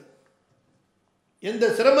இருக்கிறது.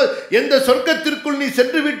 எந்த சொர்க்கத்திற்குள் நீ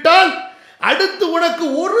சென்று விட்டால் அடுத்து உனக்கு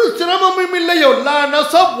ஒரு சிரமமும் இல்லையோ, லா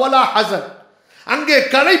நஸப் வலா ஹஸன், அங்கே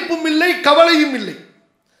களைப்பும் இல்லை, கவலையும் இல்லை,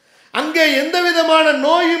 அங்கே எந்த விதமான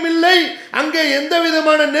நோயும் இல்லை, அங்கே எந்த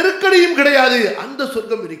விதமான நெருக்கடியும் கிடையாது, அந்த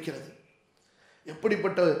சொர்க்கம் இருக்கிறது.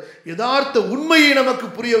 எப்படிப்பட்ட யதார்த்த உண்மையை நமக்கு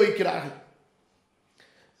புரிய வைக்கிறார்கள்.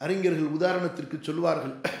 அறிஞர்கள் உதாரணத்திற்கு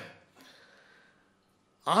சொல்வார்கள்,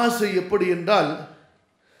 ஆசை எப்படி என்றால்,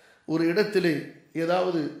 ஒரு இடத்திலே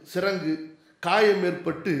ஏதாவது சிரங்கு காயம்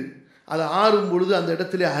ஏற்பட்டு அது ஆறும் பொழுது அந்த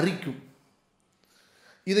இடத்திலே அரிக்கும்.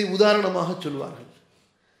 இதை உதாரணமாக சொல்வார்கள்.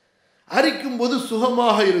 அரிக்கும் போது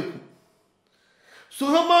சுகமாக இருக்கும்.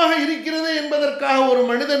 சுகமாக இருக்கிறது என்பதற்காக ஒரு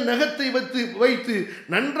மனிதன் நகத்தை வைத்து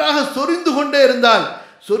நன்றாக சொரிந்து கொண்டே இருந்தால்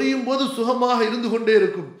சொரியும் போது சுகமாக இருந்து கொண்டே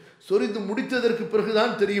இருக்கும். சொரிந்து முடித்ததற்கு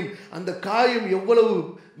பிறகுதான் தெரியும் அந்த காயம் எவ்வளவு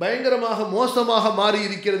பயங்கரமாக மோசமாக மாறி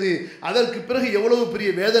இருக்கிறது, அதற்கு பிறகு எவ்வளவு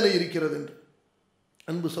பெரிய வேதனை இருக்கிறது என்று.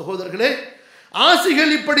 அன்பு சகோதரர்களே,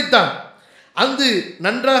 ஆசைகள் இப்படித்தான். அது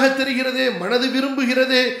நன்றாக தெரிகிறதே, மனது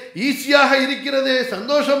விரும்புகிறதே, ஈஸியாக இருக்கிறதே,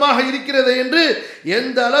 சந்தோஷமாக இருக்கிறதே என்று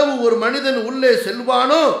எந்த அளவு ஒரு மனிதன் உள்ளே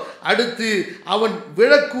செல்வானோ அடுத்து அவன்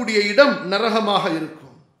விழக்கூடிய இடம் நரகமாக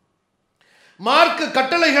இருக்கும். மார்க்க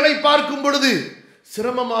கட்டளைகளை பார்க்கும் பொழுது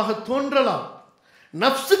சிரமமாக தோன்றலாம்,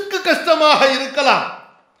 நஃப்ஸுக்கு கஷ்டமாக இருக்கலாம்,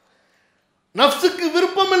 நஃப்ஸுக்கு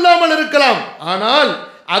விருப்பம் இல்லாமல் இருக்கலாம். ஆனால்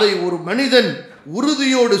அதை ஒரு மனிதன்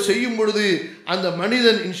உறுதியோடு செய்யும் பொழுது அந்த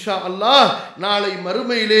மனிதன் இன்ஷா அல்லாஹ் நாளை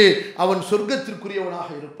மறுமையிலே அவன் சொர்க்கத்திற்குரியவனாக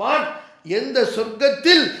இருப்பான். எந்த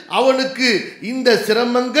சொர்க்கத்தில் அவனுக்கு இந்த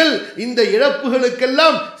சிரமங்கள், இந்த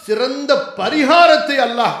இழப்புகளுக்கெல்லாம் சிறந்த பரிகாரத்தை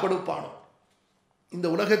அல்லாஹ் கொடுப்பானோ. இந்த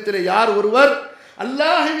உலகத்திலே யார் ஒருவர்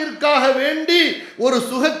அல்லாஹ்விற்காக வேண்டி ஒரு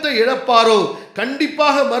சுகத்தை இழப்பாரோ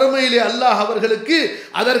கண்டிப்பாக மறுமையிலே அல்லாஹ் அவர்களுக்கு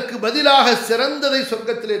அதற்கு பதிலாக சிறந்ததை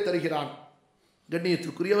சொர்க்கத்திலே தருகிறான்.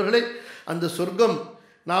 கண்ணியத்திற்குரியவர்களே, அந்த சொர்க்கம்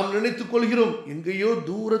நாம் நினைத்துக் கொள்கிறோம் எங்கேயோ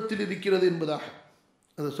தூரத்தில் இருக்கிறது என்பதாக.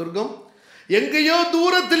 அந்த சொர்க்கம் எங்கேயோ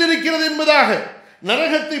தூரத்தில் இருக்கிறது என்பதாக.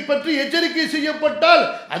 நரகத்தை பற்றி எச்சரிக்கை செய்யப்பட்டால்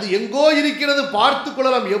அது எங்கோ இருக்கிறது, பார்த்து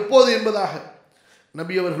கொள்ளலாம் எப்போது என்பதாக.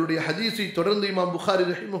 நபி அவர்களுடைய ஹதீஸை தொடர்ந்து இமாம் புகாரி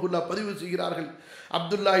ரஹிமஹுல்லாஹ் பதிவு செய்கிறார்கள்.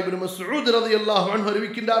 அப்துல்லா இப்னு மஸ்ஊத் ரலியல்லாஹு அன்ஹு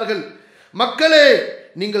அறிவிக்கின்றார்கள், மக்களே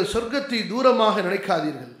நீங்கள் சொர்க்கத்தை தூரமாக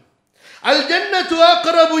நினைக்காதீர்கள். அல் ஜன்னத்து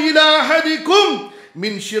அக்ரபு இலா அஹதிக்கும்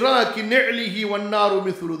மின் ஷிராக்கி நிஅலிஹி வன்னாரு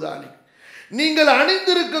மிஸ்லு தாலிக். நீங்கள்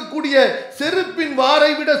அணிந்திருக்கக்கூடிய செருப்பின்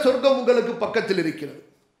வாரை விட சொர்க்கம் உங்களுக்கு பக்கத்தில் இருக்கிறது.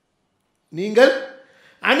 நீங்கள்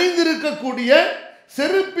அணிந்திருக்கக்கூடிய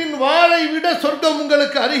செருப்பின் வாரை விட சொர்க்கம்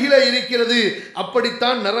உங்களுக்கு அருகிலே இருக்கிறது.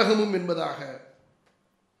 அப்படித்தான் நரகமும் என்பதாக.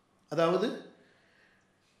 அதாவது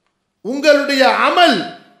உங்களுடைய அமல்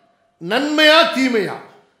நன்மையா தீமையா?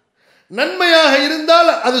 நன்மையாக இருந்தால்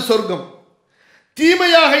அது சொர்க்கம்,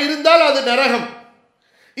 தீமையாக இருந்தால் அது நரகம்.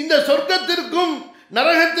 இந்த சொர்க்கத்திற்கும்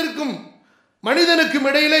நரகத்திற்கும் மனிதனுக்கும்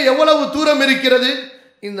இடையிலே எவ்வளவு தூரம் இருக்கிறது?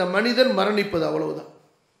 இந்த மனிதன் மரணிப்பது, அவ்வளவுதான்.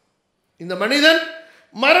 இந்த மனிதன்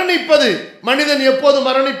மரணிப்பது. மனிதன் எப்போது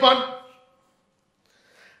மரணிப்பான்?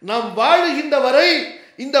 நாம் வாழுகின்ற வரை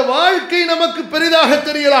இந்த வாழ்க்கை நமக்கு பெரிதாக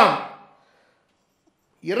தெரியலாம்.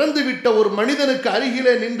 இறந்துவிட்ட ஒரு மனிதனுக்கு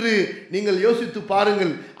அருகிலே நின்று நீங்கள் யோசித்து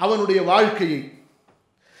பாருங்கள் அவனுடைய வாழ்க்கையை.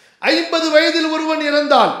 50 வயதில் ஒருவன்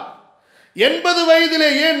இறந்தால், 80 வயதிலே,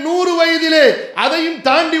 ஏன் 100 வயதிலே, அதையும்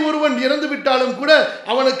தாண்டி ஒருவன் இறந்து விட்டாலும் கூட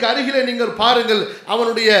அவனுக்கு அருகிலே நீங்கள் பாருங்கள்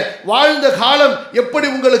அவனுடைய வாழ்ந்த காலம் எப்படி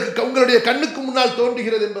உங்களுடைய கண்ணுக்கு முன்னால்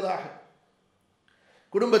தோன்றுகிறது என்பதாக.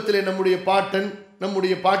 குடும்பத்திலே நம்முடைய பாட்டன்,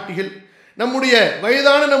 நம்முடைய பாட்டிகள், நம்முடைய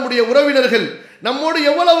வயதான நம்முடைய உறவினர்கள் நம்மோடு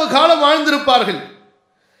எவ்வளவு காலம் வாழ்ந்திருப்பார்கள்.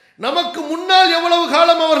 நமக்கு முன்னால் எவ்வளவு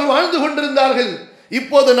காலம் அவர்கள் வாழ்ந்து கொண்டிருந்தார்கள்.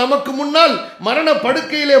 இப்போது நமக்கு முன்னால் மரண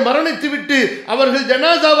படுக்கையிலே மரணித்துவிட்டு அவர்கள்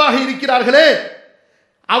ஜனாசாவாக இருக்கிறார்களே,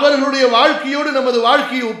 அவர்களுடைய வாழ்க்கையோடு நமது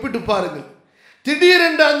வாழ்க்கையை ஒப்பிட்டு பாருங்கள்.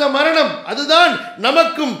 திடீரென்ற அந்த மரணம், அதுதான்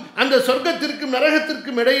நமக்கும் அந்த சொர்க்கத்திற்கும்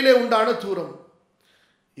நரகத்திற்கும் இடையிலே உண்டான தூரம்.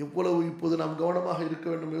 எவ்வளவு இப்போது நாம் கவனமாக இருக்க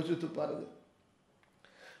வேண்டும் யோசித்து பாருங்கள்.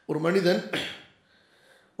 ஒரு மனிதன்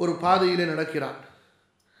ஒரு பாதையிலே நடக்கிறான்.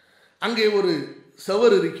 அங்கே ஒரு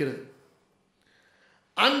செவர் இருக்கிறது.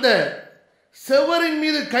 அந்த செவரின்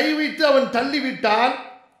மீது கை வைத்து அவன் தள்ளிவிட்டால்,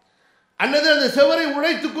 அல்லது அந்த செவரை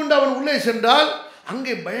உடைத்துக் கொண்டு அவன் உள்ளே சென்றால்,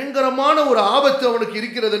 அங்கே பயங்கரமான ஒரு ஆபத்து அவனுக்கு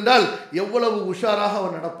இருக்கிறது என்றால் எவ்வளவு உஷாராக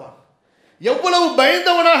அவன் நடப்பான், எவ்வளவு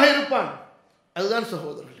பயந்தவனாக இருப்பான். அதுதான்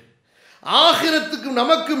சகோதரர்களே, ஆகிரத்துக்கும்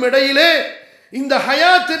நமக்கும் இடையிலே இந்த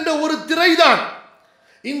ஹயாத் என்ற ஒரு திரைதான்.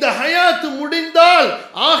 இந்த ஹயாத் முடிந்தால்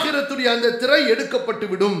ஆகிரத்துடைய அந்த திரை எடுக்கப்பட்டு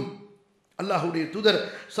விடும். அல்லாஹ்வுடைய தூதர்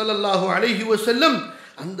சல்-allahu-allaihi-wasallam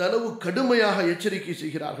அந்த அளவு கடுமையாக எச்சரிக்கை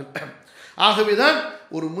செய்கிறார்கள். ஆகவேதான்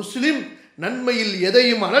ஒரு முஸ்லிம் நன்மையில்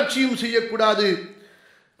எதையும் அலட்சியம் செய்யக்கூடாது,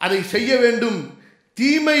 அதை செய்ய வேண்டும்.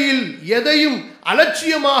 தீமையில் எதையும்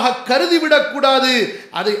அலட்சியமாக கருதிவிடக்கூடாது,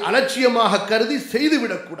 அதை அலட்சியமாக கருதி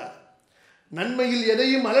செய்துவிடக்கூடாது. நன்மையில்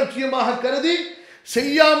எதையும் அலட்சியமாக கருதி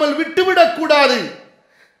செய்யாமல் விட்டுவிடக்கூடாது.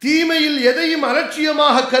 தீமையில் எதையும்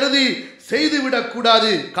அலட்சியமாக கருதி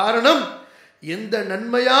செய்துவிடக்கூடாது. காரணம், எந்த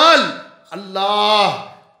நன்மையால் அல்லாஹ்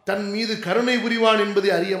தன் மீது கருணை புரிவான் என்பதை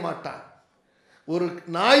அறிய மாட்டான். ஒரு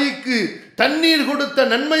நாய்க்கு தண்ணீர் கொடுத்த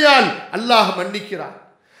நன்மையால் அல்லாஹ் மன்னிக்கிறான்.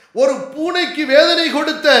 ஒரு பூனைக்கு வேதனை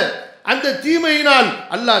கொடுத்த அந்த தீமையினால்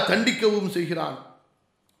அல்லாஹ் தண்டிக்கவும் செய்கிறான்.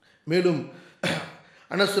 மேலும்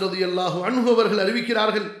அனஸ் ரலியல்லாஹு அன்ஹு அவர்கள்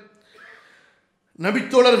அறிவிக்கிறார்கள்,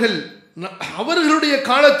 நபித்தோழர்கள் அவர்களுடைய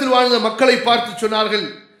காலத்தில் வாழ்ந்த மக்களை பார்த்து சொன்னார்கள்,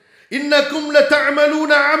 இன்னக்கும்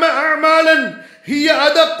லதஅமலூன அஅமாலன் ஹிய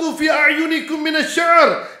அதக்கு ஃபி அயுனிக்கும் மின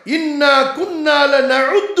ஷஅர் இன்னா குன்னா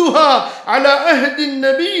லனஉத்துஹா அலா அஹ்தின்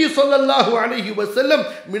நபி ஸல்லல்லாஹு அலைஹி வஸல்லம்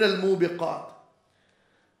மினல் மூபிகாத்.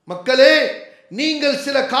 மக்களே, நீங்கள்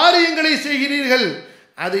சில காரியங்களை செய்கிறீர்கள்,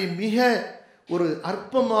 அதை மிக ஒரு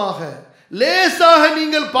அற்பமாக லேசாக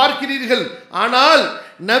நீங்கள் பார்க்கிறீர்கள். ஆனால்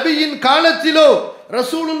நபியின் காலத்திலோ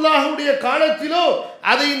ரசூலுல்லாஹுடைய காலத்திலோ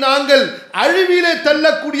அதை நாங்கள் அழிவிலே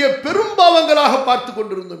தள்ளக்கூடிய பெரும்பாவங்களாக பார்த்து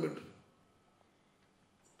கொண்டிருந்தோம் என்று.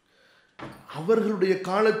 அவர்களுடைய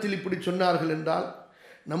காலத்தில் இப்படி சொன்னார்கள் என்றால்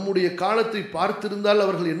நம்முடைய காலத்தை பார்த்திருந்தால்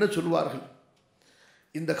அவர்கள் என்ன சொல்வார்கள்?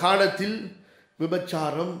 இந்த காலத்தில்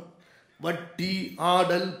விபச்சாரம், வட்டி,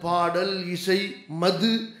 ஆடல், பாடல், இசை,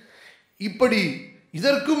 மது, இப்படி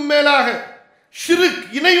இதற்கும் மேலாக ஷிர்க்,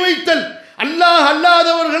 இணை வைத்தல், அல்லாஹ்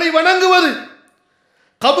அல்லாதவர்களை வணங்குவது,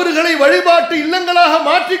 கபர்களை வழிபாட்டு இல்லங்களாக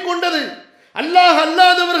மாற்றிக்கொண்டது, அல்லாஹ்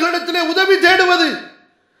அல்லாதவர்களிடத்திலே உதவி தேடுவது.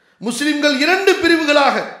 முஸ்லிம்கள் 2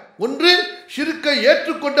 பிரிவுகளாக, ஒன்று ஷிர்க்கை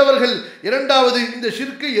ஏற்றுக்கொண்டவர்கள், இரண்டாவது இந்த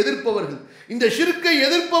ஷிர்க்கை எதிர்ப்பவர்கள். இந்த ஷிர்க்கை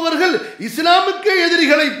எதிர்ப்பவர்கள் இஸ்லாமுக்கே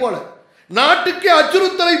எதிரிகளைப் போல, நாட்டுக்கே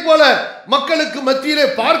அச்சுறுத்தலை போல மக்களுக்கு மத்தியிலே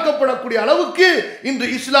பார்க்கப்படக்கூடிய அளவுக்கு இன்று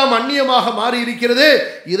இஸ்லாம் அந்நியமாக மாறி இருக்கிறது.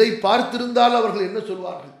 இதை பார்த்திருந்தால் அவர்கள் என்ன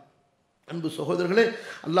சொல்வார்கள்? அன்பு சகோதரர்களே,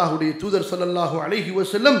 அல்லாஹ்வுடைய தூதர் ஸல்லல்லாஹு அலைஹி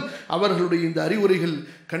வஸல்லம் அவர்களுடைய இந்த அறிவுரைகள்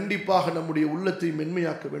கண்டிப்பாக நம்முடைய உள்ளத்தை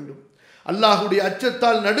மென்மையாக்க வேண்டும். அல்லாஹ்வுடைய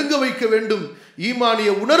அச்சத்தால் நடுங்க வைக்க வேண்டும். ஈமானிய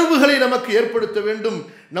உணர்வுகளை நமக்கு ஏற்படுத்த வேண்டும்.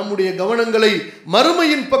 நம்முடைய கவனங்களை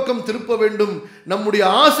மறுமையின் பக்கம் திருப்ப வேண்டும். நம்முடைய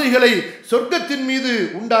ஆசைகளை சொர்க்கத்தின் மீது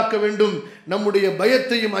உண்டாக்க வேண்டும். நம்முடைய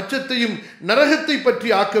பயத்தையும் அச்சத்தையும் நரகத்தை பற்றி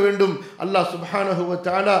ஆக்க வேண்டும். அல்லாஹ் சுப்ஹானஹு வ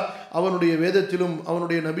தஆலா அவனுடைய வேதத்திலும்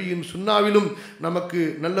அவனுடைய நபியின் சுன்னாவிலும் நமக்கு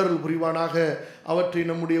நல்லருள் புரிவானாக. அவற்றை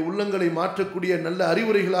நம்முடைய உள்ளங்களை மாற்றக்கூடிய நல்ல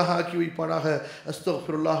அறிவுரைகளாக ஆக்கி வைப்பானாக.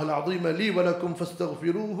 அஸ்தக்ஃபிருல்லாஹல் அஸீம் லீ வ லக்கும்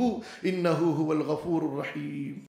ஃபஸ்தக்ஃபிரூஹு இன்னஹு ஹுவல் கஃபூருர் ரஹீம்.